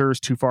center is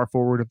too far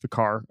forward of the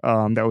car.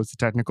 That was the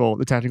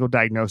technical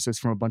diagnosis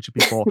from a bunch of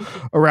people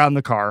around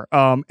the car.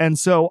 And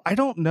so I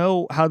don't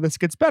know how this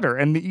gets better.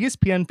 And the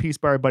ESPN piece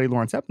by our buddy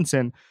Lawrence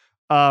Epinson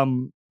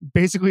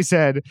basically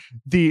said,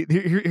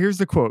 here's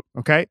the quote,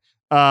 okay?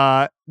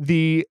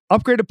 The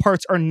upgraded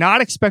parts are not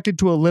expected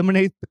to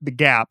eliminate the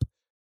gap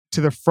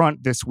to the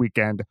front this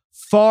weekend.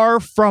 Far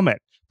from it.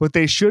 But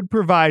they should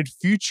provide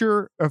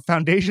future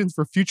foundations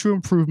for future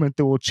improvement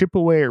that will chip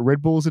away at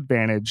Red Bull's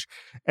advantage.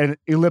 And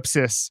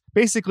ellipsis,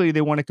 basically,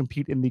 they want to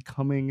compete in the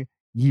coming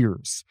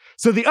years.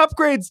 So the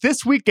upgrades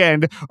this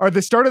weekend are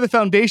the start of the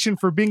foundation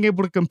for being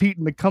able to compete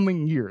in the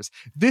coming years.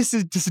 This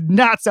does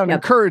not sound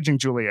encouraging,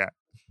 Juliet.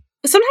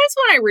 Sometimes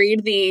when I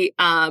read the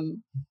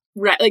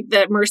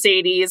the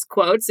Mercedes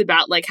quotes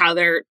about like how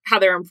they're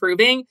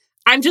improving,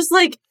 I'm just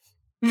like,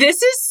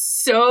 this is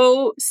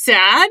so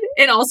sad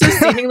and also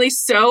seemingly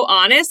so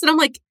honest. And I'm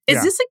like,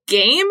 is this a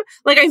game?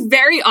 Like, I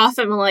very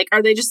often am like,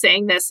 are they just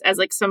saying this as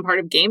like some part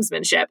of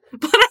gamesmanship?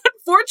 But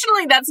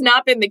unfortunately, that's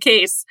not been the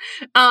case.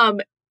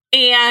 And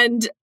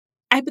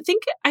I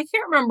think, I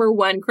can't remember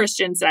when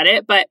Christian said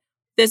it, but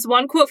this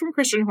one quote from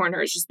Christian Horner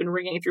has just been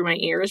ringing through my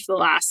ears for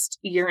the last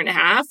year and a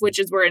half, which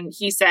is when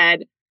he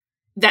said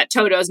that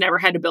Toto's never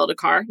had to build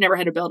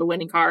a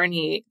winning car, and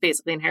he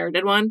basically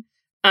inherited one.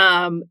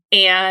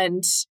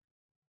 And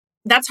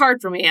that's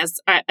hard for me as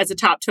a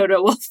top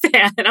Toto Wolff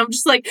fan. And I'm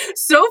just like,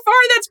 so far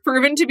that's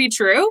proven to be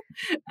true.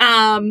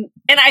 And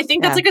I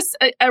think that's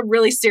like a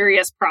really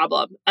serious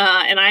problem.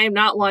 And I am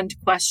not one to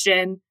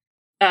question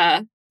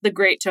the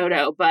great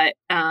Toto, but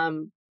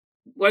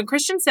when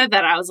Christian said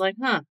that, I was like,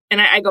 huh. And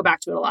I go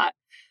back to it a lot.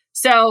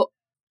 So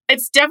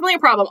it's definitely a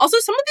problem. Also,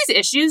 some of these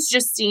issues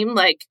just seem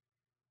like,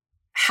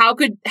 how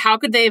could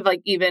they have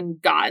like even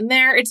gotten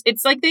there?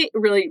 It's like they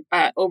really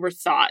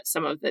overthought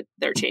some of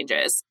their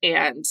changes,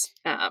 and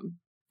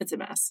it's a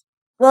mess.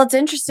 Well, it's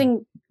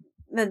interesting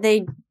that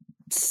they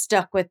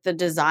stuck with the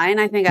design.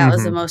 I think that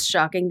was the most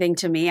shocking thing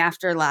to me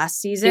after last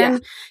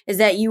season, is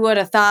that you would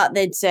have thought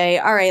they'd say,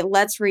 all right,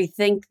 let's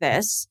rethink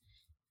this,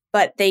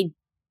 but they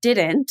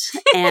didn't.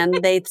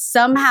 And they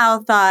somehow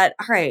thought,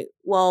 all right,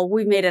 well,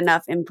 we made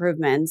enough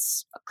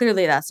improvements.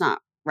 Clearly that's not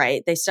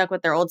right. They stuck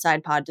with their old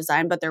side pod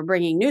design, but they're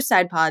bringing new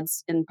side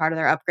pods in part of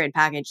their upgrade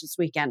package this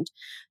weekend.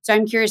 So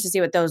I'm curious to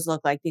see what those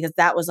look like, because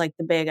that was like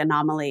the big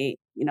anomaly.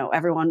 You know,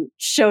 everyone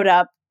showed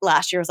up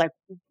last year, was like,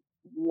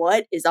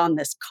 what is on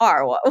this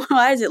car?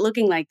 Why is it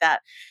looking like that?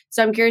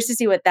 So I'm curious to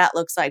see what that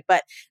looks like.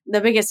 But the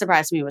biggest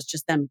surprise to me was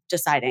just them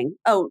deciding,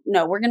 oh,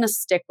 no, we're going to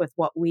stick with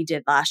what we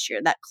did last year.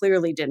 That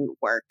clearly didn't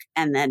work.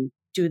 And then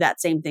do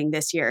that same thing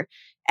this year.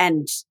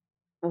 And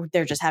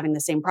they're just having the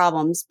same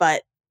problems,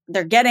 but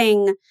they're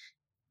getting...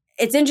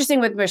 It's interesting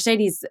with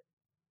Mercedes,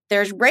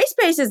 their race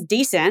pace is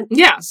decent.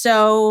 Yeah.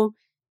 So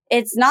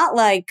it's not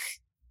like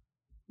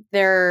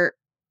they're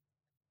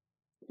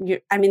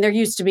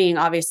used to being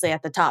obviously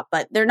at the top,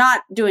 but they're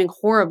not doing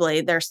horribly.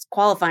 Their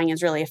qualifying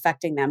is really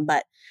affecting them,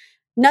 but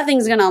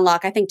nothing's going to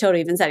unlock. I think Toto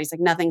even said, he's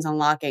like, nothing's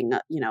unlocking,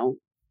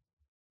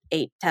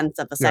 0.8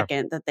 of a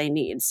second that they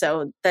need.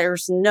 So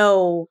there's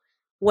no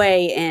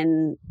way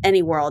in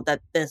any world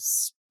that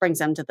this brings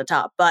them to the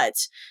top. But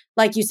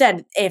like you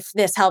said, if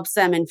this helps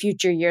them in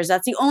future years,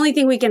 that's the only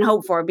thing we can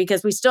hope for,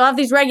 because we still have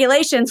these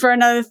regulations for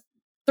another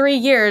 3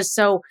 years.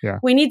 So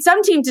we need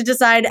some team to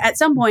decide at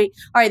some point,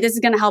 all right, this is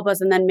going to help us,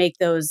 and then make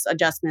those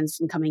adjustments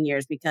in coming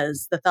years,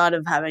 because the thought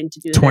of having to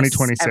do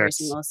this every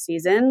single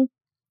season.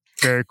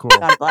 Very cool.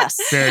 God bless.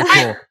 Very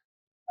cool.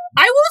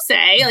 I will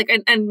say, like,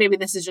 and maybe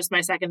this is just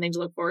my second thing to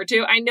look forward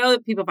to. I know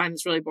that people find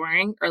this really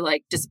boring or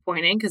like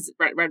disappointing because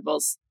Red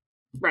Bull's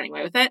running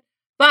away with it.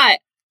 But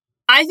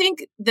I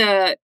think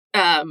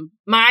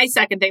my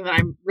second thing that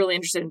I'm really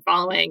interested in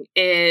following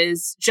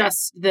is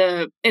just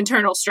the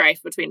internal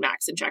strife between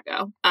Max and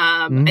Checo.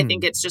 I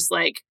think it's just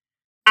like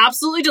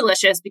absolutely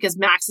delicious because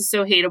Max is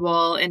so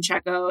hateable and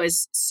Checo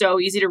is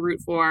so easy to root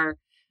for.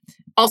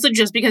 Also,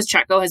 just because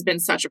Checo has been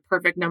such a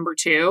perfect number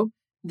two,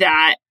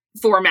 that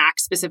for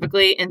Max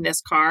specifically in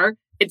this car,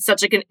 it's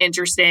such like an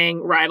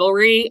interesting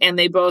rivalry, and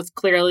they both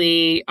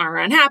clearly are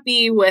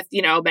unhappy with,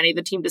 many of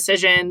the team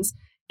decisions.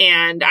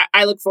 And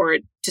I look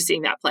forward to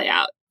seeing that play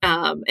out.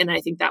 And I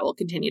think that will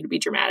continue to be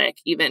dramatic,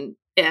 even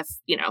if,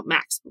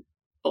 Max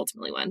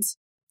ultimately wins.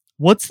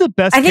 What's the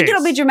best I think case?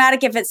 It'll be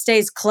dramatic if it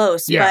stays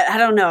close, but I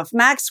don't know. If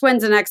Max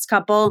wins the next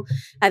couple,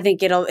 I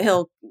think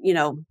he'll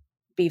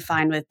be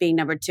fine with being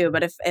number two.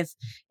 But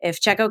if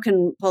Checo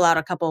can pull out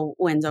a couple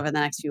wins over the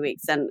next few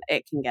weeks, then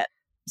it can get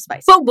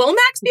spicy. But will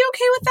Max be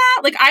okay with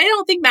that? Like, I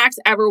don't think Max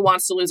ever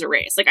wants to lose a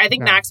race. Like, I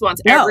think Max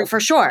wants every... No, for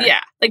sure.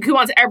 Yeah. Like, he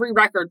wants every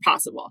record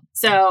possible.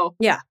 So...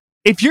 Yeah.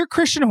 If you're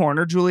Christian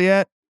Horner,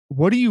 Juliet,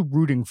 what are you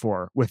rooting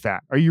for with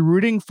that? Are you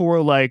rooting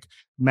for, like,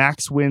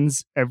 Max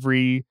wins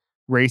every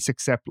race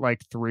except,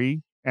 like,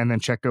 3, and then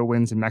Checo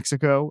wins in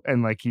Mexico,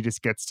 and, like, he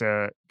just gets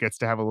to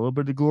have a little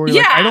bit of glory?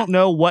 Yeah. Like, I don't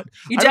know what...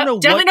 You definitely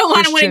don't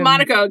want to win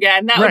Monaco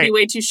again. That would be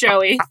way too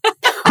showy.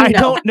 I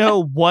don't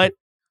know what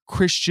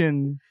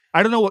Christian's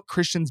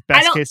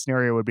best case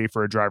scenario would be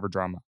for a driver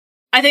drama.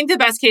 I think the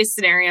best case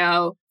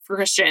scenario for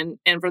Christian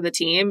and for the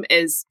team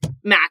is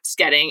Max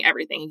getting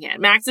everything he can.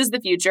 Max is the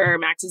future.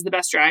 Max is the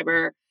best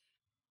driver.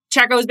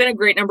 Checo has been a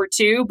great number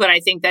 2, but I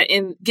think that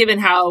given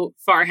how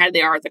far ahead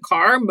they are at the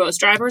car, most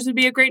drivers would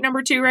be a great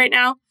number 2 right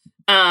now.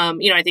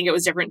 I think it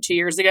was different 2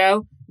 years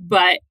ago,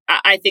 but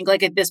I think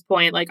like at this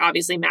point, like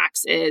obviously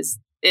Max is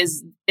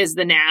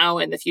the now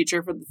and the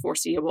future for the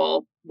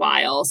foreseeable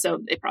while. So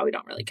they probably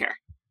don't really care.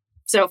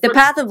 So the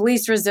path of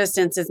least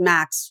resistance is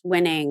Max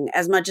winning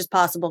as much as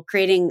possible,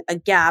 creating a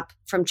gap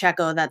from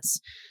Checo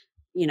that's,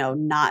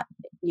 not,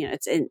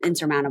 it's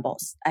insurmountable.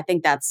 I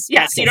think that's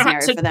best case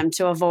scenario for them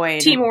to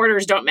avoid. Team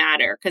orders don't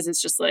matter because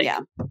it's just like,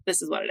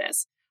 this is what it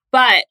is.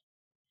 But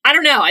I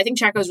don't know. I think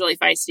Checo's really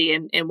feisty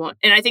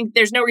and I think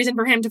there's no reason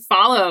for him to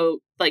follow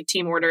like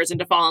team orders and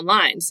to fall in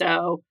line.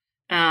 So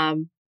I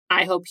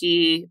hope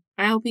he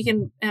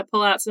can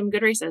pull out some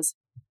good races.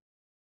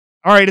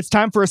 All right, it's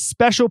time for a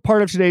special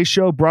part of today's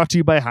show brought to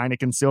you by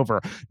Heineken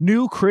Silver.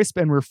 New, crisp,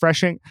 and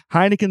refreshing,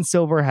 Heineken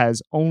Silver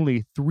has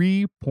only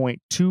 3.2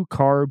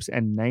 carbs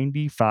and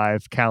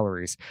 95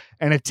 calories,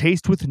 and a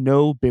taste with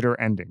no bitter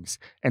endings.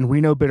 And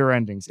we know bitter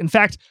endings. In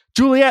fact,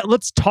 Juliet,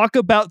 let's talk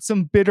about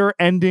some bitter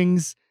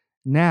endings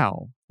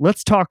now.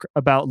 Let's talk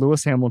about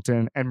Lewis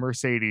Hamilton and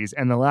Mercedes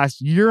and the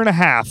last year and a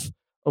half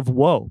of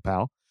woe,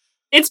 pal.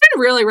 It's been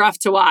really rough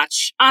to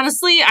watch.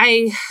 Honestly,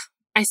 I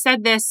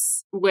said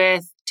this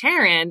with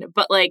Taryn,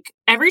 but like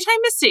every time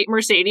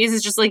Mercedes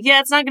is just like, yeah,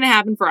 it's not going to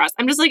happen for us.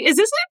 I'm just like, is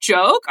this a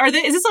joke?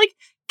 Is this like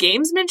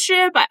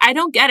gamesmanship? I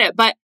don't get it,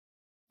 but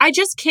I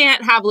just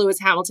can't have Lewis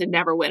Hamilton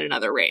never win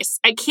another race.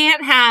 I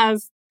can't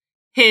have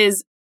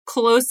his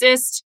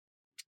closest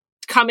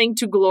coming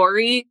to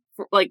glory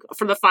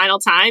for the final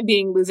time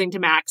being losing to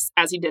Max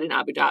as he did in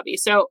Abu Dhabi.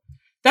 So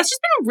that's just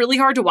been really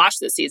hard to watch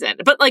this season.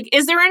 But like,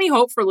 is there any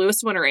hope for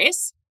Lewis to win a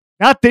race?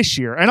 Not this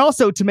year. And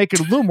also, to make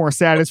it a little more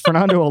sad, is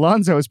Fernando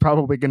Alonso is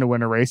probably going to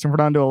win a race. And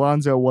Fernando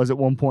Alonso was at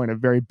one point a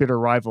very bitter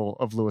rival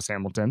of Lewis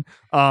Hamilton.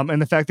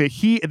 And the fact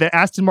that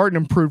Aston Martin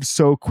improved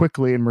so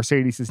quickly and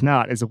Mercedes is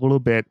not is a little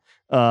bit,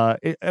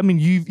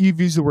 you've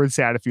used the word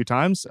sad a few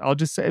times. I'll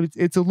just say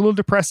it's a little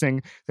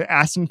depressing that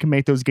Aston can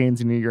make those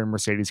gains in a year and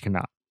Mercedes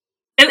cannot.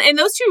 And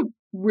those two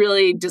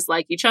really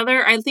dislike each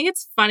other. I think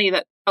it's funny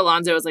that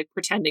Alonso is like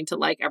pretending to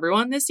like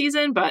everyone this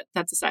season, but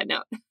that's a side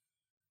note.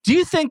 Do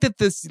you think that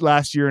this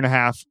last year and a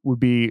half would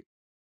be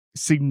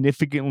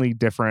significantly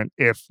different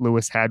if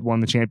Lewis had won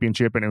the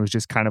championship and it was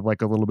just kind of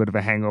like a little bit of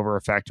a hangover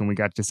effect and we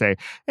got to say,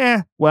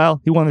 well,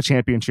 he won the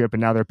championship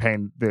and now they're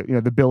paying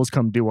the bills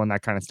come due on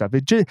that kind of stuff.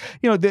 It just,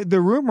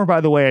 the rumor,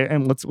 by the way,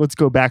 and let's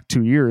go back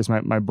 2 years.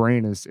 My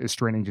brain is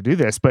straining to do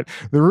this, but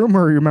the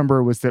rumor,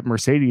 remember, was that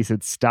Mercedes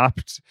had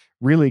stopped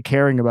really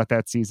caring about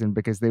that season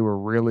because they were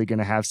really going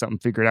to have something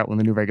figured out when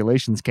the new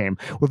regulations came.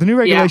 Well, the new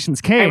regulations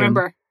came. I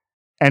remember.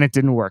 And it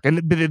didn't work. And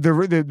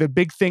the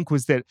big thing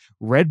was that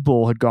Red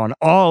Bull had gone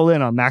all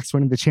in on Max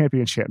winning the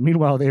championship.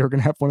 Meanwhile, they were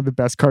going to have one of the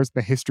best cars in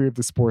the history of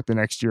the sport the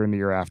next year and the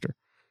year after.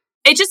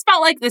 It just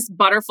felt like this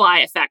butterfly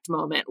effect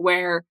moment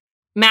where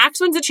Max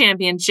wins a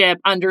championship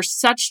under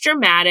such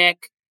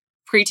dramatic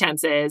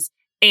pretenses,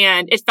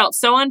 and it felt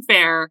so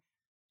unfair.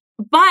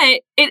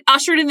 But it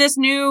ushered in this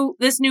new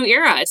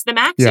era. It's the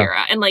Max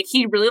era, and like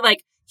he really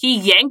he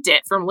yanked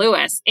it from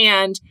Lewis.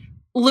 And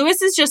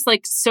Lewis is just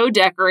like so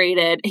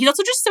decorated. He's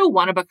also just so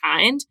one of a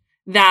kind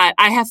that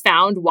I have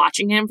found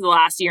watching him for the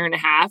last year and a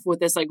half with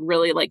this like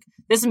really like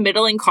this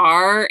middling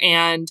car.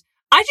 And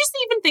I just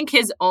even think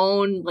his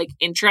own like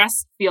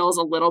interest feels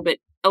a little bit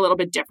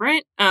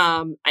different.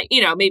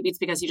 Maybe it's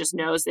because he just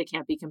knows they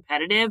can't be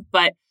competitive,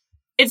 but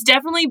it's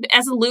definitely,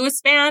 as a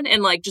Lewis fan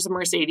and like just a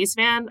Mercedes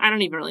fan, I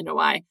don't even really know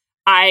why,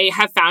 I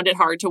have found it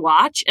hard to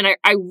watch. And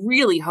I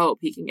really hope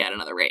he can get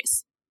another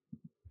race.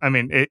 I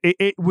mean,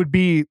 it would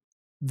be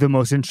the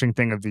most interesting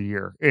thing of the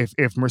year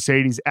if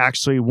Mercedes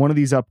actually, one of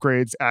these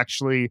upgrades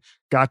actually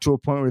got to a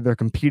point where they're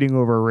competing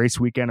over a race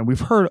weekend. And we've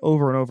heard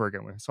over and over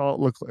again,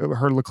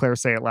 heard Leclerc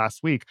say it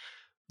last week,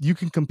 you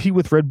can compete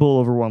with Red Bull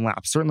over one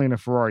lap. Certainly in a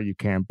Ferrari you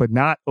can, but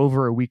not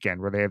over a weekend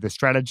where they have the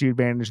strategy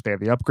advantage, they have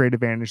the upgrade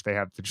advantage, they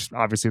have just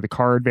obviously the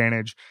car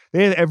advantage.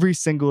 They have every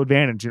single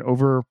advantage. And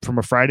over from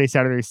a Friday,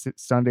 Saturday,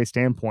 Sunday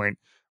standpoint,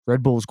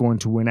 Red Bull is going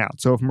to win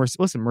out. So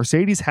if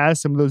Mercedes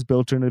has some of those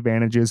built-in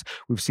advantages.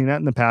 We've seen that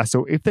in the past.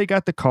 So if they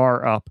got the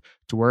car up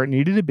to where it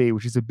needed to be,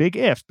 which is a big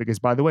if, because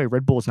by the way,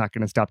 Red Bull is not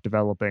going to stop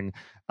developing,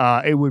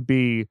 it would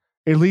be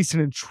at least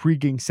an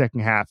intriguing second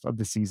half of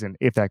the season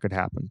if that could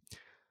happen.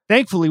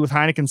 Thankfully, with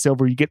Heineken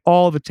Silver, you get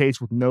all the taste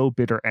with no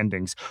bitter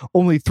endings.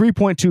 Only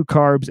 3.2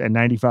 carbs and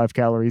 95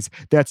 calories.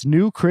 That's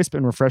new, crisp,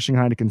 and refreshing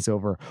Heineken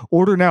Silver.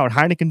 Order now at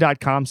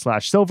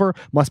Heineken.com/silver.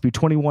 Must be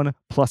 21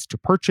 plus to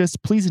purchase.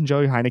 Please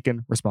enjoy Heineken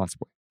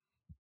responsibly.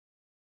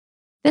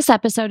 This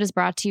episode is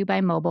brought to you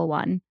by Mobile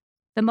One.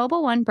 The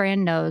Mobile One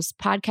brand knows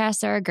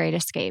podcasts are a great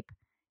escape.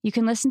 You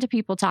can listen to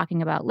people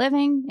talking about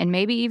living and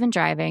maybe even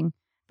driving,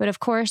 but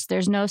of course,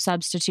 there's no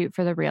substitute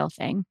for the real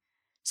thing.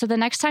 So the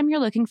next time you're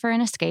looking for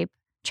an escape,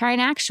 try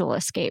an actual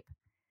escape.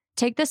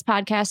 Take this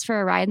podcast for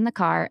a ride in the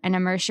car and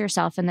immerse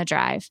yourself in the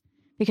drive,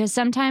 because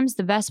sometimes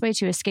the best way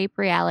to escape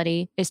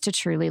reality is to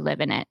truly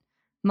live in it.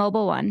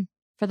 Mobile One,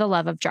 for the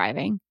love of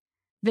driving.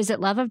 Visit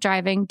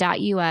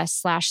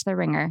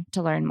loveofdriving.us/theringer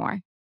to learn more.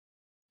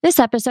 This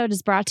episode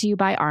is brought to you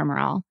by Armor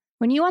All.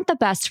 When you want the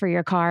best for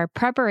your car,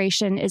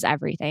 preparation is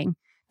everything.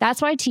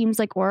 That's why teams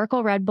like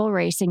Oracle Red Bull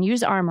Racing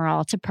use Armor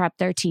All to prep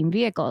their team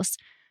vehicles.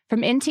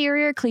 From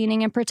interior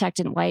cleaning and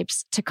protectant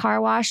wipes to car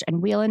wash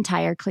and wheel and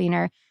tire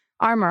cleaner,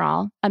 Armor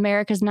All,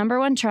 America's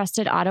 #1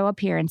 trusted auto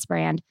appearance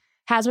brand,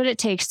 has what it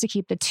takes to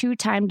keep the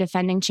 2-time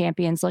defending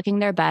champions looking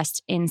their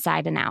best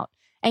inside and out.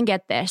 And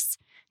get this,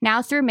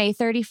 now through May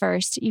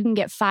 31st, you can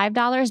get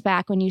 $5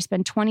 back when you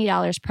spend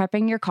 $20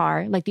 prepping your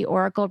car like the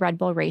Oracle Red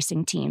Bull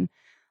Racing team.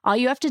 All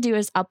you have to do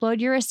is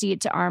upload your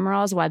receipt to Armor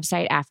All's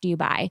website after you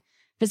buy.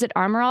 Visit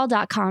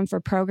armorall.com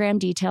for program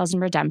details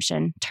and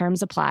redemption.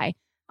 Terms apply.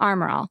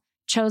 Armor All,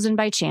 chosen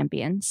by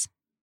champions.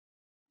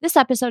 This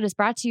episode is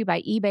brought to you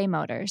by eBay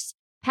Motors.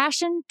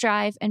 Passion,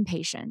 drive, and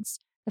patience.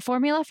 The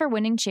formula for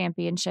winning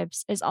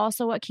championships is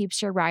also what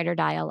keeps your ride or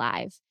die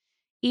alive.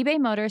 eBay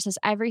Motors has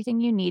everything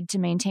you need to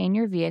maintain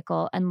your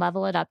vehicle and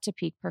level it up to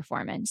peak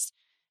performance.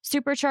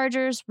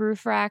 Superchargers,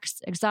 roof racks,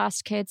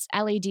 exhaust kits,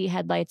 LED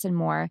headlights, and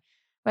more.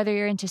 Whether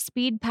you're into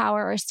speed,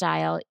 power, or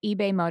style,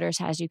 eBay Motors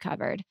has you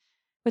covered.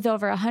 With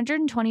over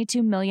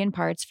 122 million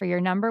parts for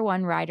your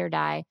 #1 ride or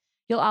die,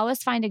 you'll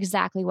always find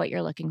exactly what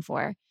you're looking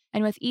for.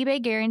 And with eBay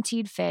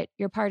Guaranteed Fit,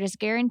 your part is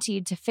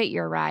guaranteed to fit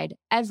your ride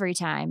every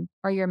time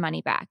or your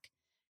money back.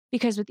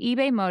 Because with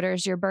eBay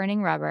Motors, you're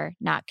burning rubber,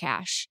 not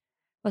cash.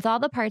 With all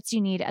the parts you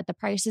need at the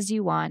prices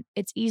you want,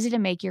 it's easy to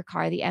make your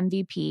car the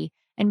MVP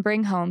and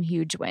bring home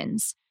huge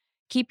wins.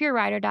 Keep your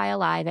ride or die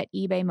alive at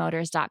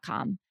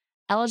ebaymotors.com.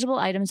 Eligible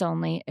items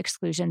only.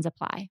 Exclusions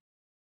apply.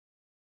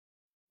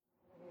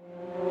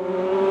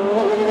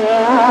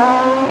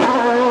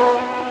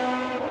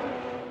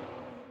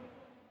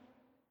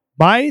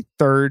 My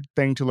third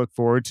thing to look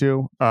forward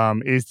to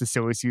is the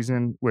silly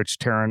season, which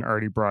Taryn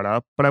already brought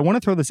up. But I want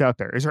to throw this out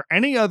there. Is there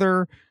any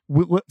other,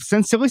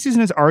 since silly season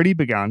has already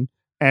begun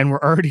and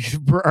we're already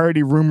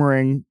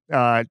rumoring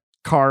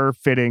car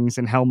fittings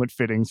and helmet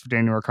fittings for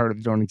Daniel Ricciardo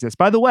that don't exist.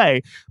 By the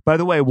way,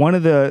 one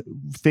of the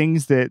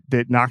things that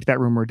knocked that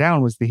rumor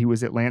down was that he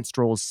was at Lance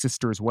Stroll's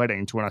sister's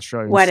wedding to an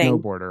Australian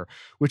snowboarder,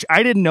 which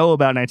I didn't know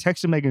about. And I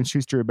texted Megan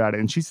Schuster about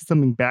it, and she said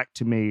something back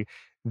to me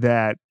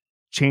that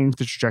changed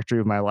the trajectory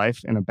of my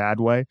life in a bad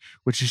way,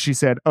 which is she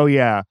said, "Oh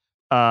yeah,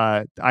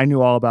 I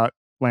knew all about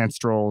Lance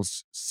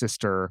Stroll's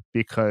sister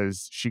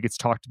because she gets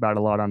talked about a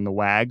lot on the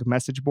WAG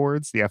message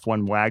boards, the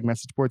F1 WAG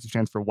message boards, which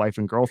stands for wife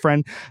and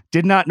girlfriend.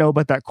 Did not know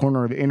about that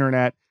corner of the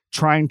internet,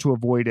 trying to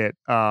avoid it."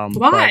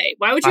 Why?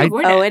 Why would you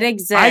avoid it? Oh, it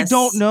exists. I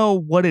don't know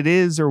what it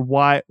is or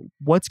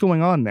what's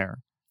going on there.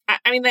 I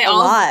mean, a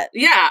lot.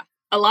 Yeah.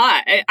 A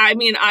lot. And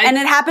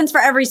it happens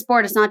for every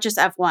sport. It's not just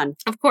F1.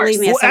 Of course.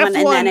 Believe me, as someone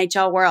in the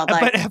NHL world.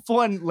 But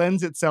F1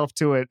 lends itself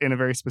to it in a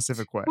very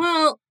specific way.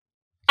 Well,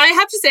 I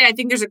have to say, I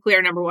think there's a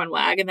clear #1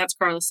 WAG, and that's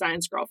Carlos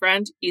Sainz's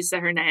girlfriend, Isa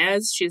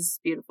Hernandez.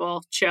 She's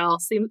beautiful, chill,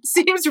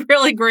 seems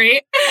really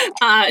great.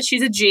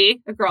 She's a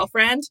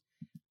girlfriend.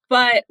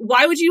 But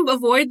why would you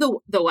avoid the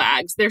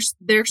WAGs?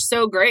 They're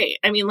so great.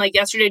 I mean, like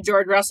yesterday,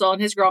 George Russell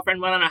and his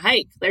girlfriend went on a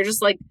hike. They're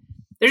just like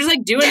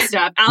doing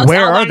stuff. Alex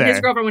Albon and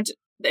his girlfriend went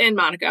in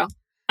Monaco.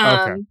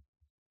 Okay.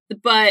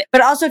 But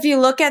also, if you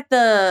look at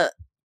the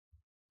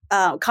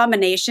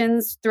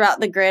combinations throughout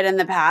the grid in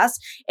the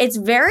past, it's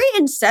very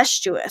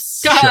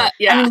incestuous. Sure.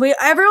 Yeah. I mean,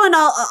 everyone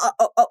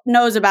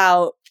knows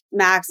about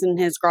Max and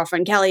his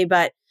girlfriend Kelly,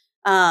 but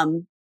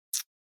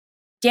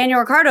Daniel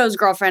Ricciardo's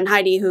girlfriend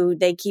Heidi, who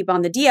they keep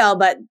on the DL,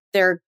 but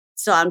they're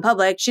still out in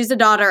public. She's the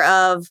daughter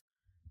of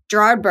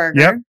Gerard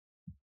Berger. Yep.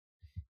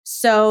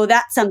 So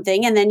that's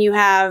something. And then you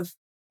have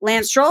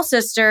Lance Stroll's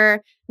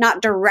sister,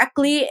 not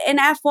directly in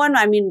F1.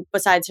 I mean,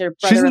 besides her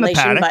brother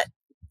relation, but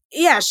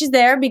yeah, she's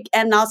there.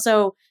 And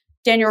also,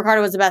 Daniel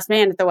Ricciardo was the best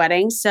man at the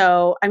wedding.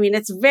 So, I mean,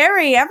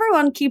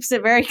 everyone keeps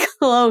it very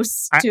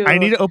close to. I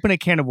need to open a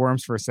can of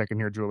worms for a second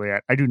here,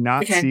 Juliet. I do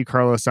not see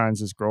Carlos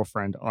Sainz's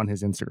girlfriend on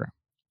his Instagram.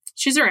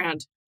 She's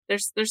around.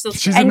 There's still.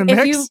 She's in the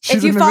mix.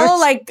 If you follow,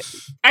 like,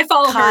 I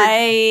follow her.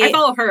 I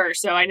follow her,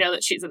 so I know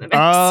that she's in the mix.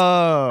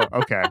 Oh,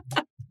 okay.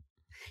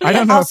 I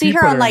don't know. I'll see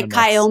her on like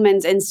Kai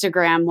Ullman's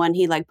Instagram when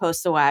he like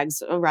posts the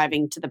WAGs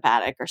arriving to the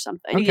paddock or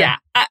something. Okay. Yeah.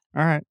 All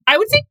right. I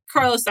would think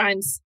Carlos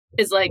Sainz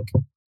is like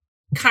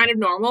kind of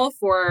normal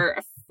for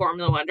a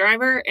Formula One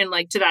driver, and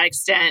like to that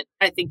extent,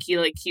 I think he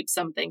like keeps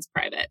some things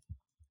private.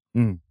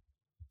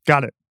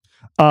 Got it.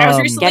 I was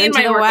recently in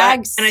my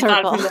workout, and I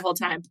thought of him the whole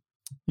time.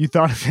 You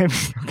thought of him?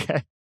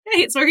 Okay.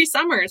 Hey, it's where he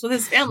summers with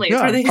his family.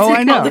 Yeah. It's where they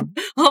I know.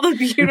 all the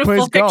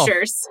beautiful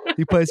pictures.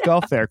 He plays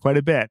golf there quite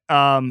a bit,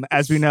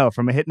 as we know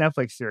from a hit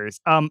Netflix series.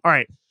 All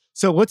right.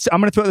 So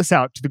I'm going to throw this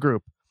out to the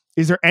group.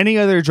 Is there any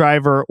other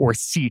driver or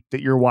seat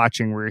that you're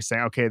watching where you're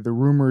saying, okay, the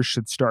rumors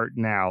should start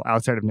now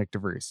outside of Nick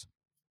DeVries?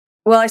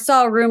 Well, I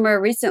saw a rumor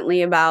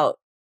recently about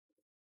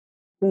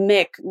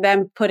Mick,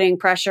 them putting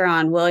pressure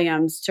on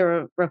Williams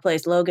to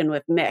replace Logan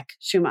with Mick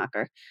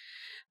Schumacher.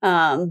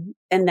 And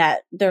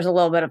that there's a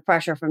little bit of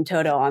pressure from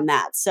Toto on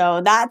that.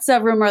 So that's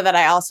a rumor that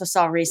I also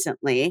saw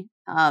recently.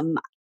 I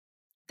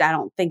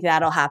don't think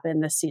that'll happen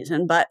this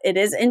season, but it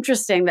is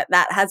interesting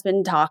that has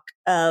been talk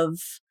of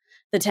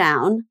the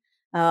town.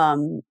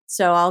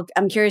 So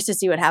I'm curious to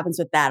see what happens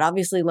with that.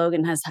 Obviously,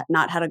 Logan has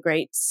not had a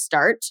great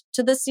start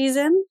to the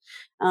season,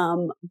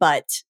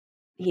 but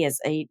he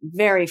is a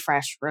very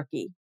fresh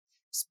rookie.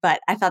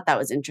 But I thought that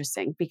was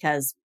interesting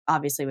because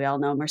obviously we all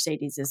know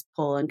Mercedes'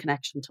 pull and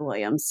connection to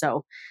Williams.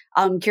 So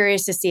I'm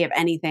curious to see if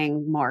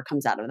anything more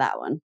comes out of that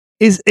one.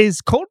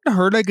 Is Colton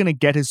Herta going to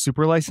get his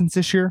super license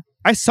this year?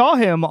 I saw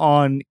him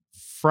on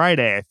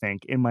Friday, I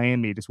think, in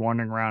Miami, just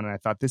wandering around, and I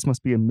thought this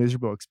must be a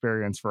miserable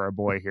experience for our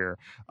boy here.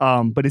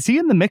 But is he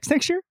in the mix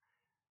next year?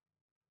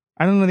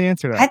 I don't know the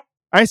answer to that.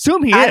 I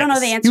assume he is. I don't know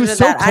the answer to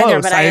that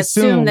either, but I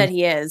assume that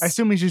he is. I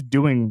assume he's just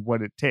doing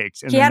what it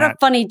takes. And he had a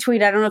funny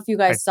tweet. I don't know if you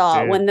guys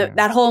saw it when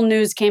that whole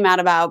news came out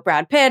about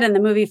Brad Pitt and the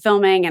movie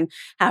filming and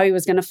how he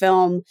was going to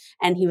film.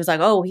 And he was like,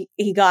 oh,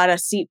 he got a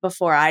seat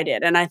before I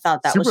did. And I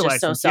thought that was just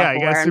so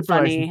self-aware and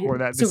funny.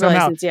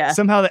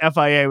 Somehow the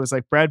FIA was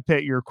like, Brad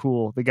Pitt, you're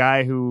cool. The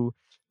guy who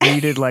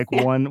needed like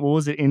one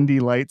more Indy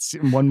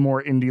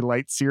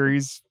Lights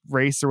series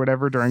race or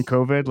whatever during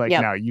COVID. Like,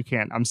 no, you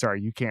can't. I'm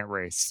sorry, you can't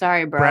race.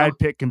 Sorry, bro. Brad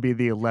Pitt can be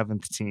the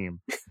 11th team.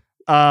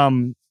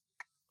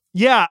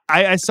 Yeah,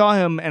 I saw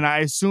him, and I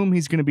assume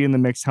he's going to be in the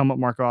mix. Helmut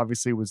Marko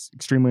obviously was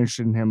extremely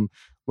interested in him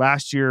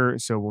last year,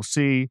 so we'll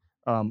see.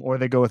 Or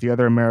they go with the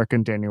other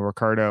American, Daniel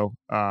Ricciardo,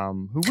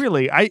 who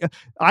really I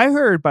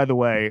heard, by the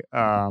way,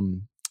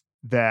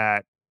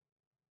 that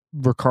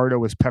Ricardo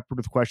was peppered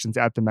with questions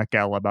at the Met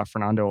Gala about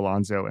Fernando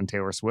Alonso and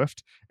Taylor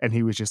Swift, and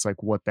he was just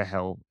like, "What the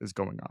hell is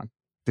going on?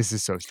 This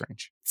is so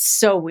strange,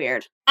 so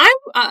weird."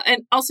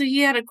 And also he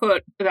had a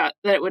quote about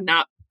that it would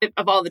not,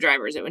 of all the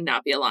drivers, it would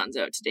not be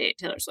Alonso to date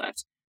Taylor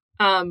Swift.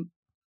 Hang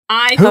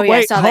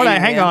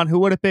on, who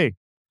would it be?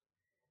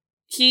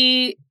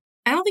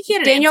 I don't think he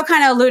had. Daniel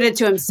kind of alluded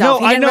to himself.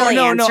 No,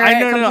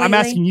 I'm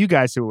asking you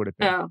guys who would it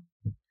be.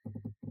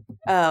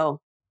 Oh,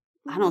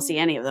 I don't see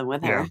any of them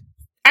with her. Yeah.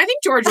 I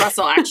think George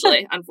Russell,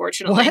 actually,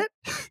 unfortunately.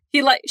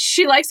 What?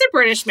 She likes a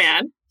British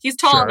man. He's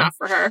tall enough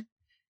for her.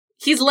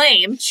 He's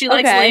lame. She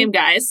likes lame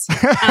guys.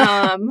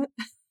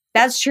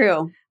 That's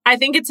true. I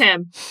think it's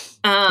him.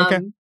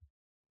 Okay.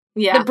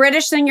 Yeah. The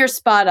British thing, you're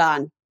spot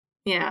on.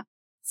 Yeah.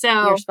 So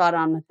you're spot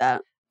on with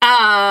that.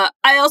 I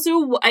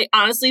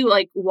honestly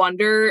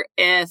wonder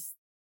if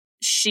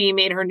she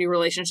made her new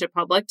relationship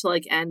public to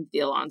end the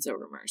Alonso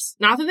rumors.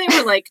 Not that they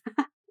were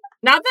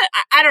not that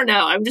I don't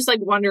know. I'm just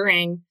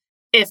wondering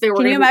if they were.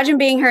 Can you imagine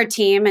being her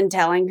team and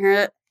telling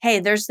her, "Hey,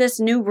 there's this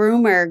new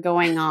rumor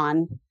going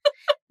on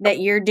that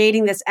you're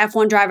dating this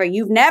F1 driver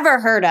you've never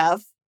heard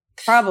of,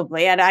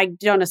 probably." And I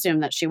don't assume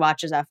that she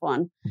watches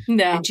F1.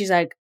 No. And she's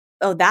like,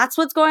 "Oh, that's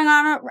what's going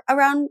on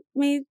around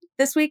me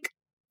this week."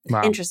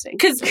 Wow. Interesting.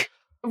 Because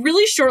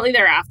really shortly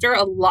thereafter,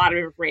 a lot of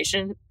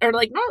information, or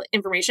not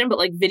information, but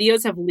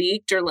videos have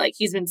leaked, or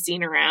he's been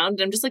seen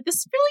around. I'm just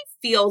this really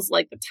feels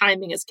like the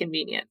timing is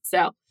convenient.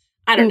 So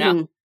I don't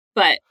know,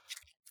 but.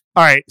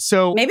 All right,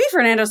 so maybe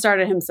Fernando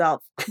started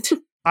himself.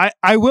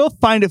 I will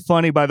find it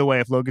funny, by the way,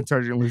 if Logan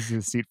Sargent loses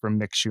his seat from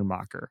Mick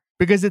Schumacher,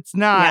 because it's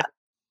not.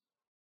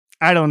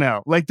 Yeah. I don't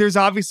know. There's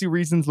obviously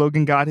reasons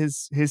Logan got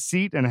his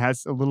seat, and it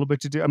has a little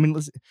bit to do. I mean,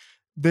 listen,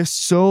 there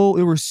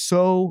were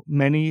so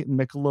many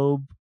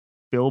Michelob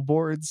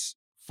billboards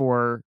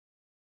for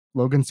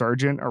Logan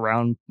Sargent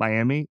around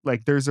Miami.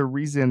 There's a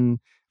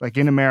reason.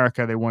 In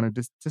America, they wanted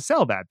to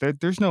sell that.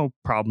 There's no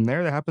problem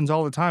there. That happens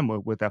all the time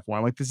with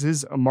F1. This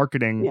is a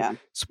marketing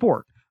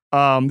sport.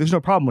 There's no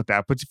problem with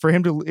that. But for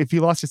him if he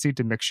lost a seat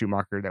to Mick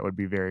Schumacher, that would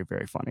be very,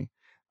 very funny.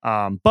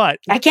 But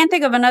I can't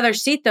think of another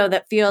seat, though,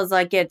 that feels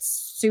like it's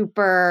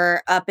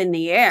super up in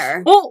the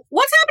air. Well,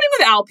 what's happening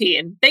with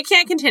Alpine? They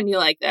can't continue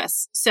like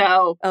this.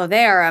 So,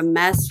 they are a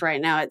mess right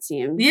now, it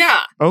seems. Yeah.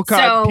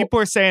 Ocon. People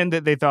are saying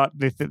that they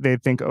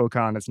think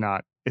Ocon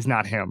is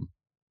not him.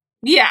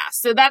 Yeah,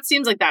 so that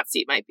seems like that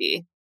seat might be.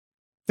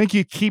 I think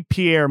you keep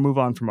Pierre, move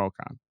on from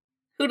Ocon.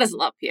 Who doesn't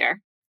love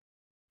Pierre?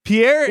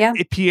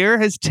 Pierre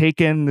has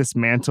taken this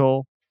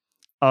mantle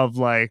of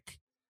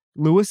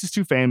Lewis is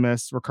too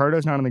famous,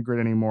 Ricciardo's not on the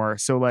grid anymore.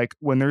 So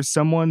when there's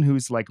someone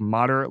who's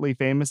moderately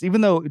famous,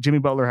 even though Jimmy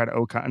Butler had an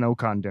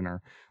Ocon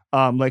dinner,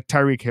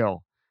 Tyreek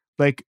Hill,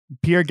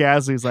 Pierre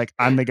Gasly's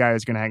I'm the guy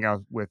who's gonna hang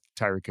out with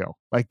Tyreek Hill.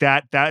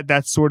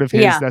 That's sort of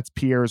that's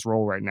Pierre's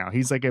role right now.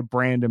 He's a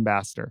brand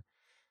ambassador.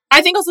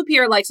 I think also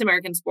Pierre likes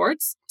American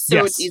sports,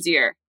 so it's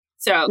easier.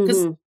 So,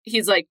 because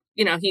he's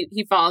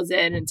he follows in,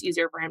 and it's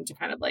easier for him to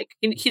kind of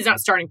he's not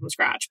starting from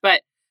scratch.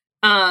 But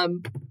I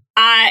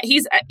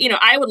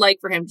would like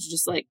for him to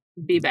just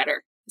be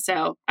better.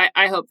 So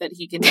I hope that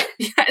he can.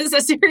 So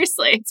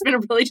seriously, it's been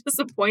really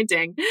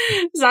disappointing.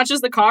 It's not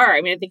just the car.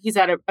 I mean, I think he's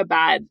had a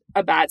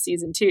bad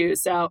season too.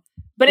 So,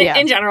 but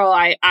in general,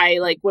 I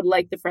would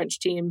like the French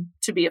team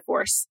to be a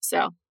force.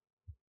 So.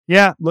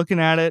 Yeah, looking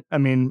at it,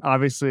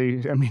 obviously,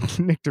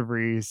 Nick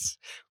DeVries,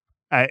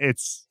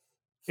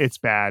 it's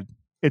bad.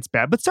 it's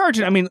bad. But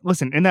Sargent, I mean,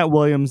 listen, in that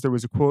Williams, there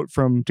was a quote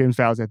from James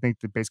Vowles, I think,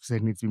 that basically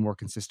said he needs to be more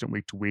consistent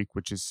week to week,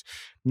 which is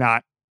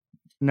that's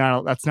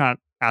not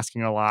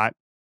asking a lot.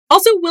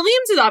 Also,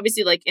 Williams is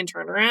obviously like in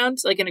turnaround,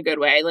 like in a good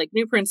way, like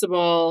new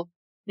principal,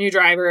 new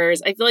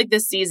drivers. I feel like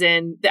this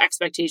season, the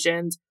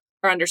expectations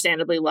are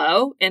understandably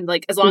low. And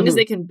like, as long as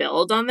they can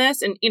build on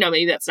this, and, you know,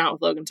 maybe that's not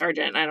with Logan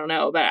Sargent, I don't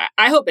know, but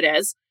I hope it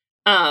is.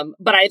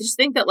 But I just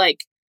think that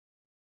like,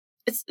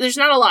 there's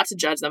not a lot to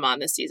judge them on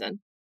this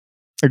season.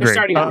 Agreed. They're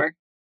starting over.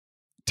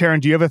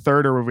 Taryn, do you have a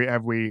third, or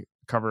have we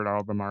covered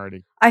all of them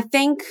already? I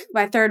think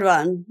my third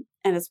one,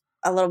 and it's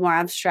a little more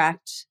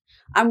abstract.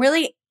 I'm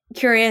really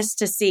curious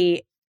to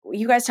see,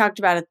 you guys talked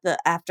about it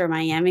after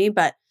Miami,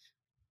 but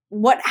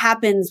what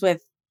happens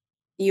with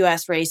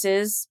U.S.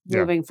 races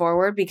moving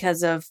forward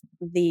because of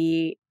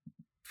the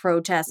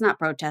not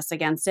protests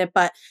against it,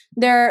 but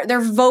they're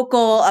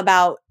vocal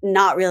about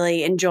not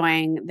really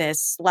enjoying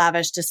this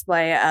lavish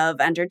display of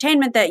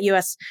entertainment that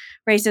U.S.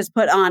 races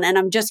put on. And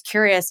I'm just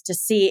curious to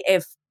see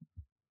if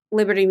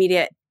Liberty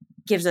Media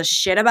gives a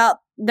shit about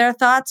their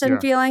thoughts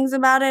and feelings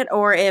about it,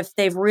 or if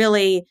they've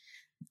really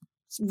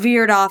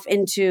veered off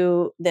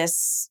into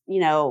this,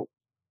 you know,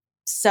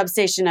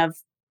 substation of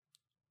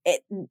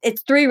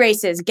it's 3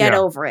 races, get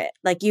over it.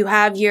 Like, you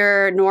have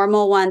your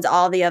normal ones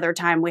all the other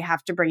time. We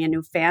have to bring in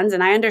new fans.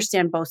 And I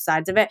understand both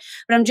sides of it,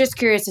 but I'm just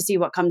curious to see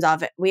what comes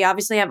of it. We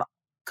obviously have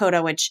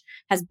COTA, which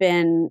has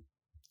been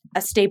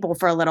a staple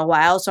for a little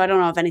while. So I don't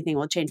know if anything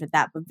will change with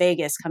that, but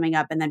Vegas coming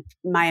up and then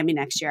Miami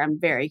next year. I'm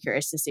very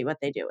curious to see what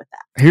they do with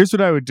that. Here's what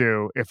I would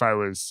do if I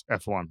was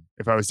F1,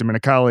 if I was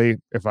Dominicali,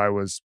 if I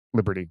was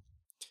Liberty.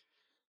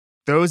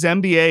 Those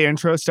NBA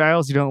intro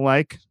styles you don't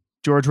like,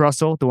 George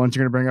Russell, the ones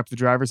you're going to bring up at the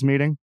drivers'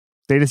 meeting,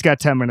 they just got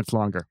 10 minutes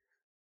longer.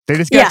 They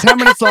just got 10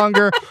 minutes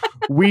longer.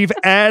 We've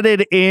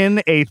added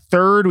in a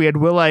third. We had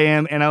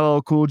Will.i.am and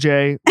LL Cool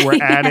J.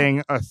 We're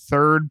adding a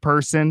third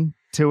person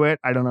to it.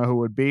 I don't know who it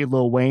would be.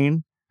 Lil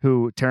Wayne,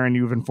 who, Taryn,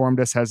 you've informed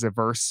us, has a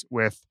verse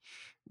with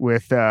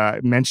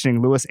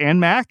mentioning Lewis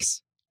and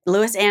Max.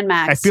 Lewis and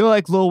Max. I feel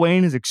like Lil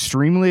Wayne is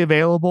extremely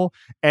available.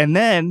 And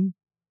then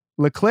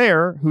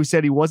Leclerc, who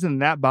said he wasn't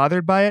that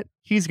bothered by it,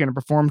 he's going to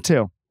perform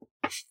too.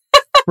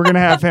 We're going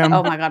to have him.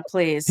 Oh my God,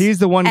 please. He's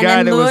the one and guy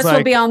then that Lewis was like,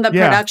 will be on the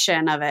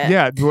production of it.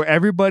 Yeah,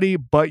 everybody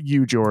but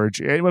you, George.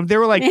 There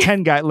were like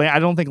 10 guys. I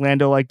don't think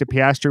Lando liked it.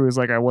 Piastri was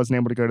like, I wasn't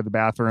able to go to the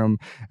bathroom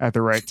at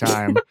the right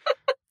time.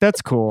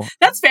 That's cool.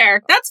 That's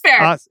fair.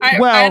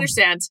 I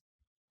understand.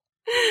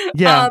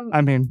 Yeah,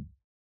 I mean,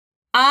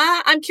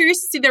 I'm curious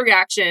to see the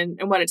reaction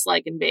and what it's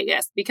like in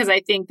Vegas, because I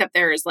think that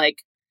there is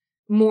like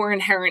more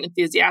inherent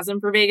enthusiasm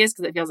for Vegas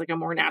because it feels like a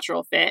more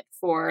natural fit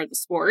for the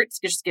sports,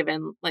 just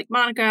given like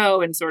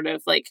Monaco and sort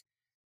of like,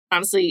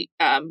 honestly,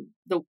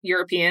 the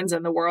Europeans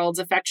and the world's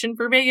affection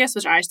for Vegas,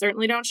 which I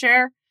certainly don't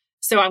share.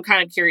 So I'm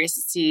kind of curious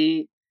to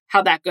see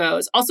how that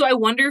goes. Also, I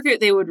wonder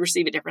if they would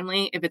receive it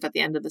differently if it's at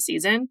the end of the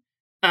season,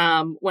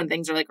 when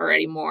things are like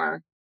already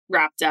more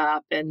wrapped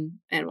up and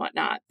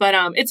whatnot. But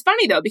it's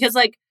funny though, because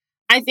like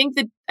I think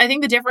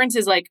the difference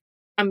is like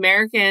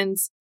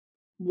Americans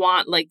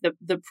want like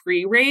the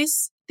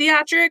pre-race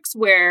theatrics,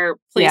 where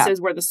places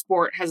where the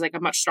sport has like a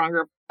much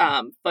stronger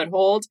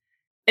foothold,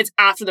 it's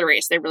after the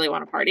race they really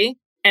want to party.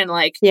 And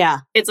like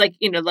it's like,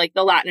 you know, like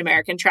the Latin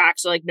American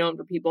tracks are like known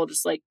for people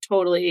just like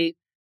totally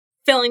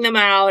filling them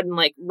out and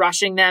like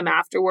rushing them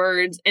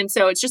afterwards. And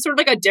so it's just sort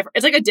of like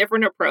a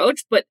different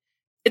approach, but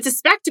it's a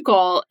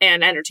spectacle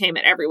and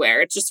entertainment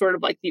everywhere. It's just sort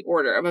of like the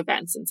order of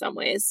events in some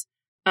ways.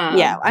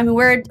 I mean,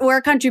 we're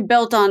a country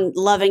built on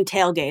loving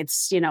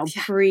tailgates, you know,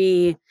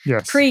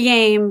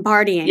 pre-game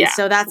partying. Yeah.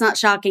 So that's not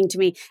shocking to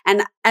me.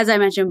 And as I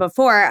mentioned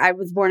before, I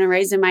was born and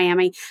raised in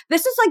Miami.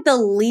 This is like the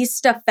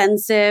least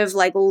offensive,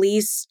 like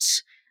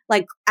least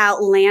like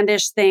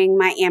outlandish thing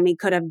Miami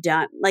could have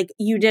done. Like,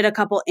 you did a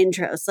couple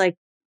intros, like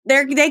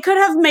they could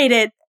have made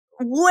it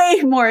way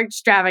more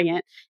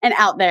extravagant and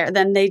out there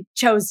than they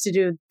chose to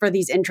do for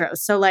these intros.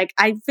 So like,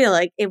 I feel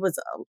like it was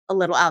a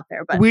little out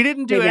there, but we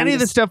didn't do any of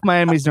the stuff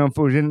Miami's known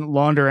for. We didn't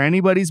launder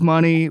anybody's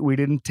money. We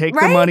didn't take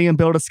the money and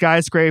build a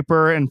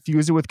skyscraper and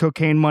fuse it with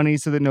cocaine money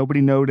so that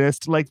nobody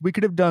noticed. Like, we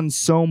could have done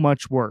so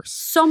much worse.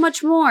 So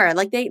much more.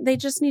 Like, they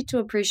just need to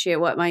appreciate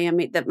what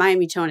Miami toned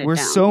it down. We're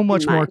so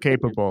much more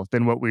capable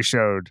than what we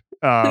showed.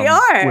 We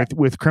are.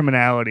 With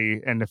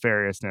criminality and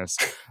nefariousness.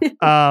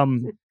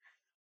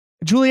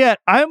 Juliet,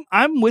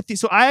 I'm with you.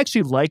 So I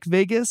actually like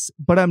Vegas,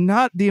 but I'm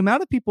not. The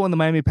amount of people in the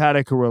Miami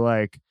paddock who were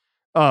like,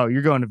 "Oh,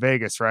 you're going to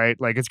Vegas, right?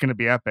 Like, it's going to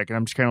be epic," and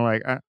I'm just kind of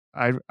like,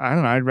 I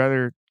don't know. I'd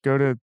rather go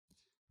to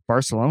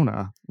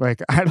Barcelona.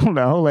 Like, I don't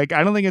know. Like,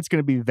 I don't think it's going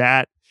to be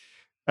that.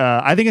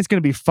 I think it's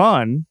going to be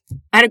fun.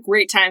 I had a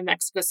great time in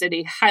Mexico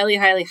City. Highly,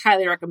 highly,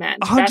 highly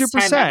recommend. 100%.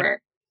 Best time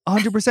ever.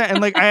 100%.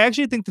 And like, I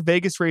actually think the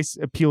Vegas race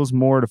appeals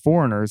more to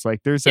foreigners.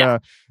 Like, there's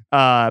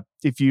Taryn,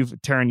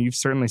 you've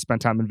certainly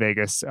spent time in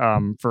Vegas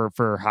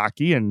for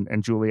hockey,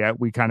 and Juliet,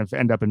 we kind of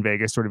end up in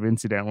Vegas sort of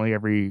incidentally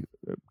every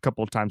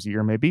couple of times a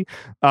year, maybe.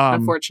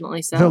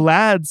 Unfortunately so. The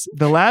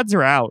lads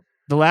are out.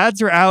 The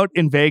lads are out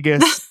in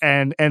Vegas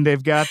and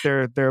they've got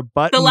their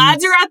buttons. The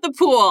lads are at the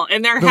pool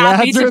and they're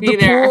happy to be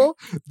there. Pool.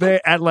 They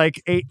at like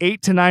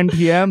 8 to 9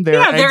 p.m. They're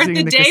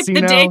exiting the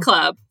casino. The day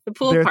club, the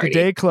pool they're party. At the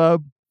day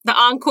club. The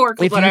encore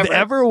club, if whatever. You've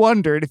ever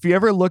wondered, if you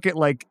ever look at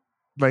like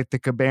the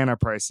cabana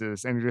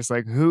prices and you're just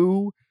like,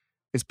 who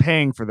is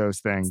paying for those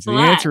things? The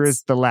answer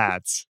is the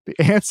lads. The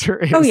answer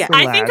is the lads.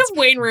 I think of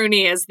Wayne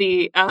Rooney as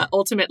the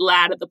ultimate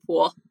lad at the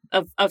pool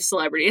of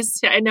celebrities.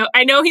 Yeah,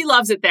 I know he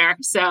loves it there,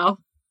 so...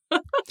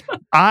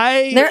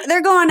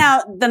 They're going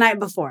out the night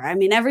before. I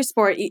mean, every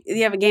sport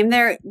you have a game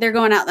there, they're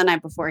going out the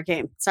night before a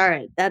game.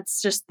 Sorry,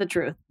 that's just the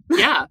truth.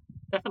 Yeah,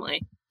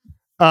 definitely.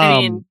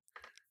 I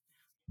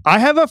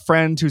have a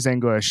friend who's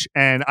English,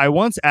 and I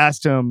once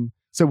asked him.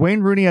 So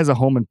Wayne Rooney has a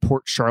home in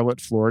Port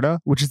Charlotte,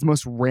 Florida, which is the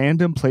most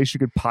random place you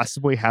could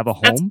possibly have a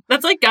home.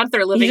 That's like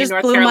Gunther living in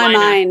North blew Carolina. My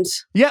mind.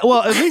 Yeah,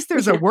 well, at least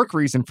there's a work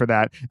reason for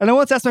that. And I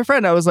once asked my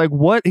friend, I was like,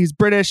 what? He's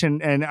British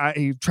and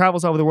he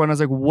travels all over the world. And I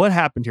was like, what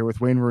happened here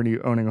with Wayne Rooney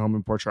owning a home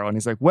in Port Charlotte? And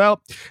he's like,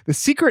 well, the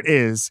secret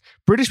is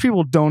British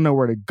people don't know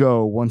where to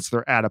go once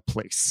they're at a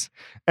place.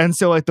 And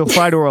so like they'll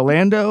fly to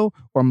Orlando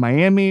or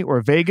Miami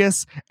or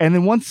Vegas. And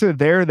then once they're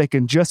there, they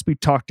can just be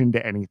talked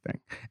into anything.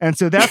 And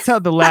so that's how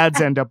the lads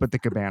end up at the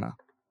cabana.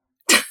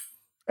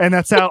 And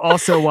that's how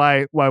also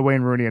why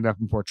Wayne Rooney ended up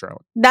in Port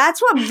Charlotte.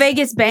 That's what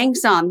Vegas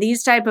banks on.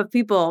 These type of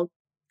people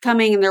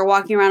coming and they're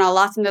walking around all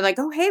lost and they're like,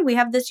 oh, hey, we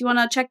have this. You want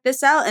to check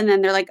this out? And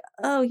then they're like,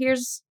 oh,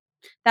 here's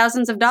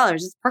thousands of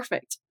dollars. It's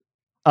perfect.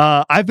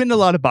 I've been to a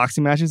lot of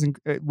boxing matches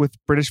with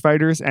British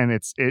fighters, and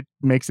it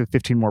makes it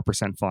 15% more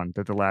fun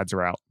that the lads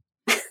are out.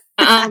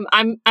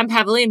 I'm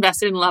heavily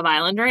invested in Love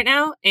Island right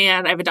now,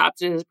 and I've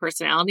adopted his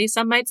personality,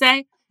 some might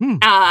say.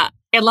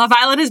 And Love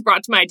Island has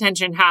brought to my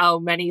attention how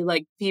many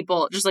like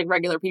people, just like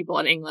regular people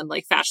in England,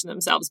 like fashion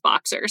themselves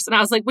boxers. And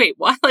I was like, wait,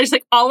 what? There's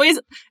like always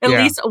at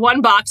least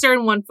one boxer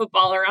and one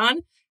footballer on.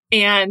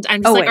 And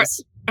I'm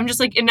just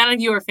like, and none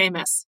of you are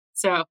famous.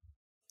 So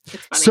it's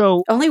funny.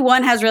 So only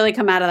one has really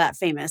come out of that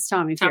famous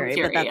Tommy Fury,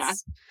 but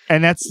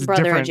that's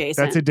brother different.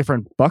 Adjacent. That's a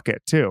different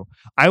bucket too.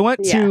 I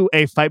went to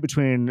a fight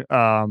between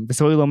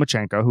Vasily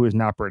Lomachenko, who is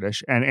not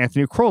British, and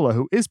Anthony Crolla,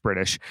 who is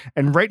British.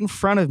 And right in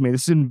front of me,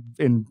 this is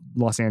in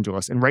Los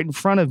Angeles, and right in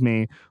front of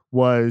me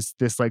was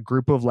this like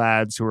group of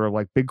lads who are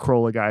like big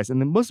Crolla guys.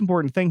 And the most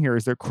important thing here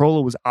is that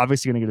Crolla was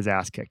obviously going to get his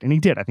ass kicked, and he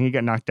did. I think he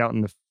got knocked out in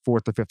the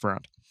 4th or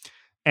 5th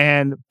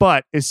round.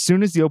 But as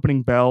soon as the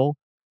opening bell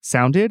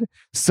sounded,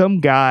 some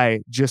guy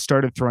just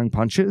started throwing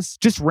punches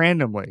just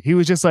randomly. He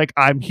was just like,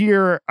 I'm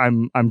here,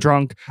 I'm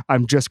drunk,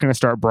 I'm just gonna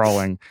start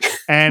brawling.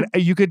 And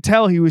you could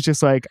tell he was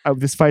just like, oh,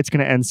 this fight's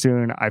gonna end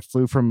soon. I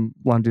flew from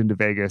London to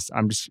Vegas,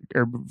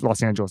 or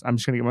Los Angeles, I'm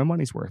just gonna get my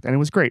money's worth. And it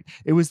was great.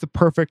 It was the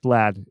perfect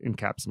lad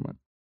encapsulation.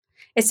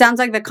 It sounds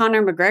like the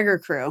Conor McGregor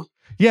crew.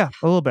 Yeah,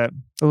 a little bit.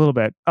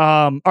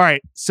 All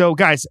right, so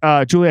guys,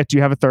 Juliet, do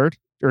you have a third,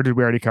 or did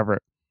we already cover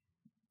it?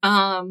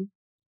 I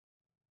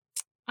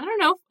don't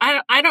know.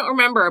 I don't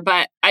remember,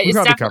 but it's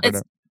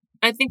definitely.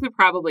 I think we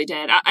probably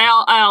did.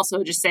 I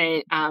also just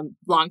say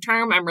long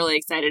term, I'm really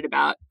excited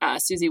about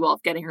Susie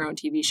Wolf getting her own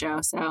TV show.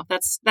 So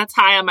that's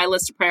high on my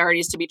list of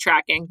priorities to be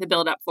tracking, the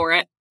build up for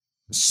it.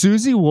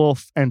 Susie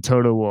Wolf and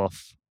Toto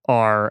Wolf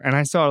are, and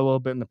I saw it a little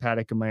bit in the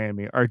paddock in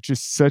Miami, are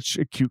just such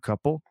a cute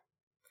couple.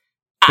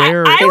 They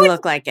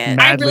look like it.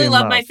 I really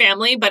love my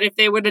family, but if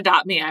they would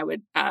adopt me, I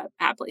would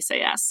happily say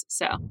yes.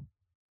 So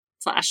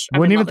I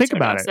wouldn't even think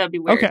about it. So that'd be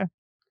weird. Okay.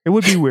 It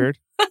would be weird.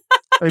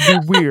 It'd be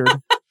weird.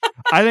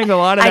 I think a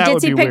lot of that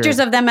would be weird. I did see pictures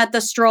of them at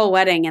the Stroll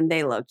wedding, and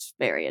they looked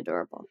very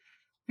adorable.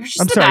 I'm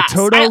sorry,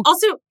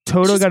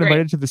 Toto got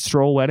invited to the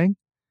Stroll wedding?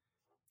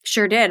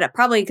 Sure did.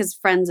 Probably because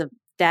friends of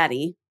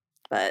Daddy,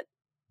 but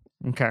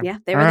okay. Yeah,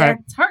 they were there.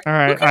 All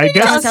right. I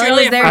guess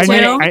Kelly was there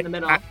too. In the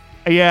middle.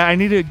 I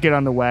need to get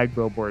on the WAG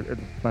billboard, or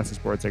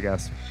message boards, I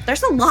guess.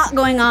 There's a lot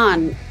going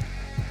on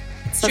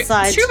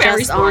besides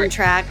just on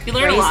track. You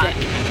learn a lot,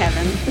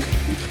 Kevin.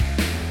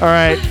 All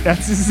right,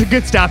 this is a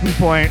good stopping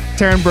point.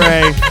 Taryn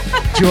Bray,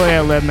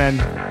 Julia Libman.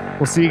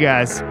 We'll see you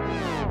guys.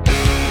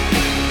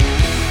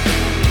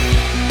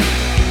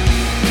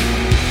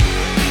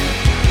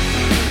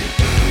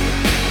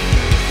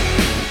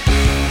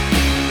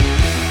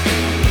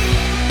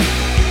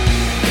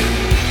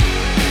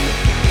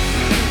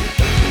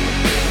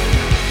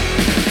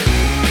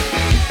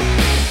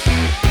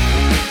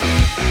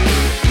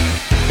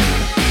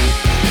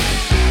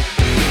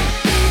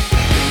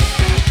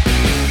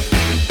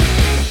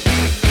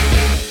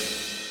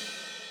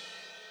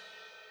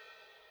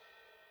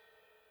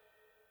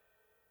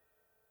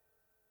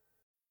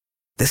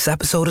 This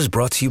episode is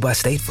brought to you by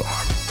State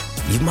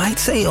Farm. You might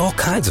say all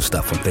kinds of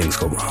stuff when things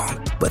go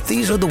wrong, but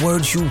these are the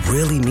words you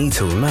really need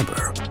to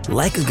remember.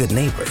 Like a good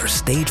neighbor,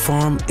 State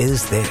Farm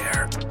is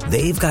there.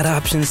 They've got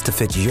options to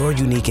fit your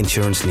unique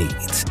insurance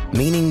needs,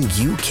 meaning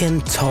you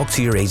can talk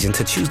to your agent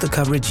to choose the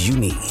coverage you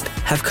need,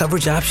 have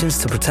coverage options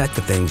to protect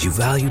the things you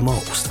value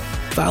most,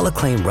 file a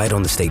claim right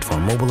on the State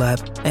Farm mobile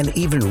app, and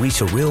even reach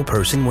a real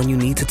person when you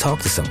need to talk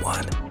to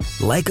someone.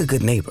 Like a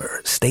good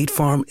neighbor, State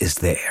Farm is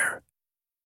there.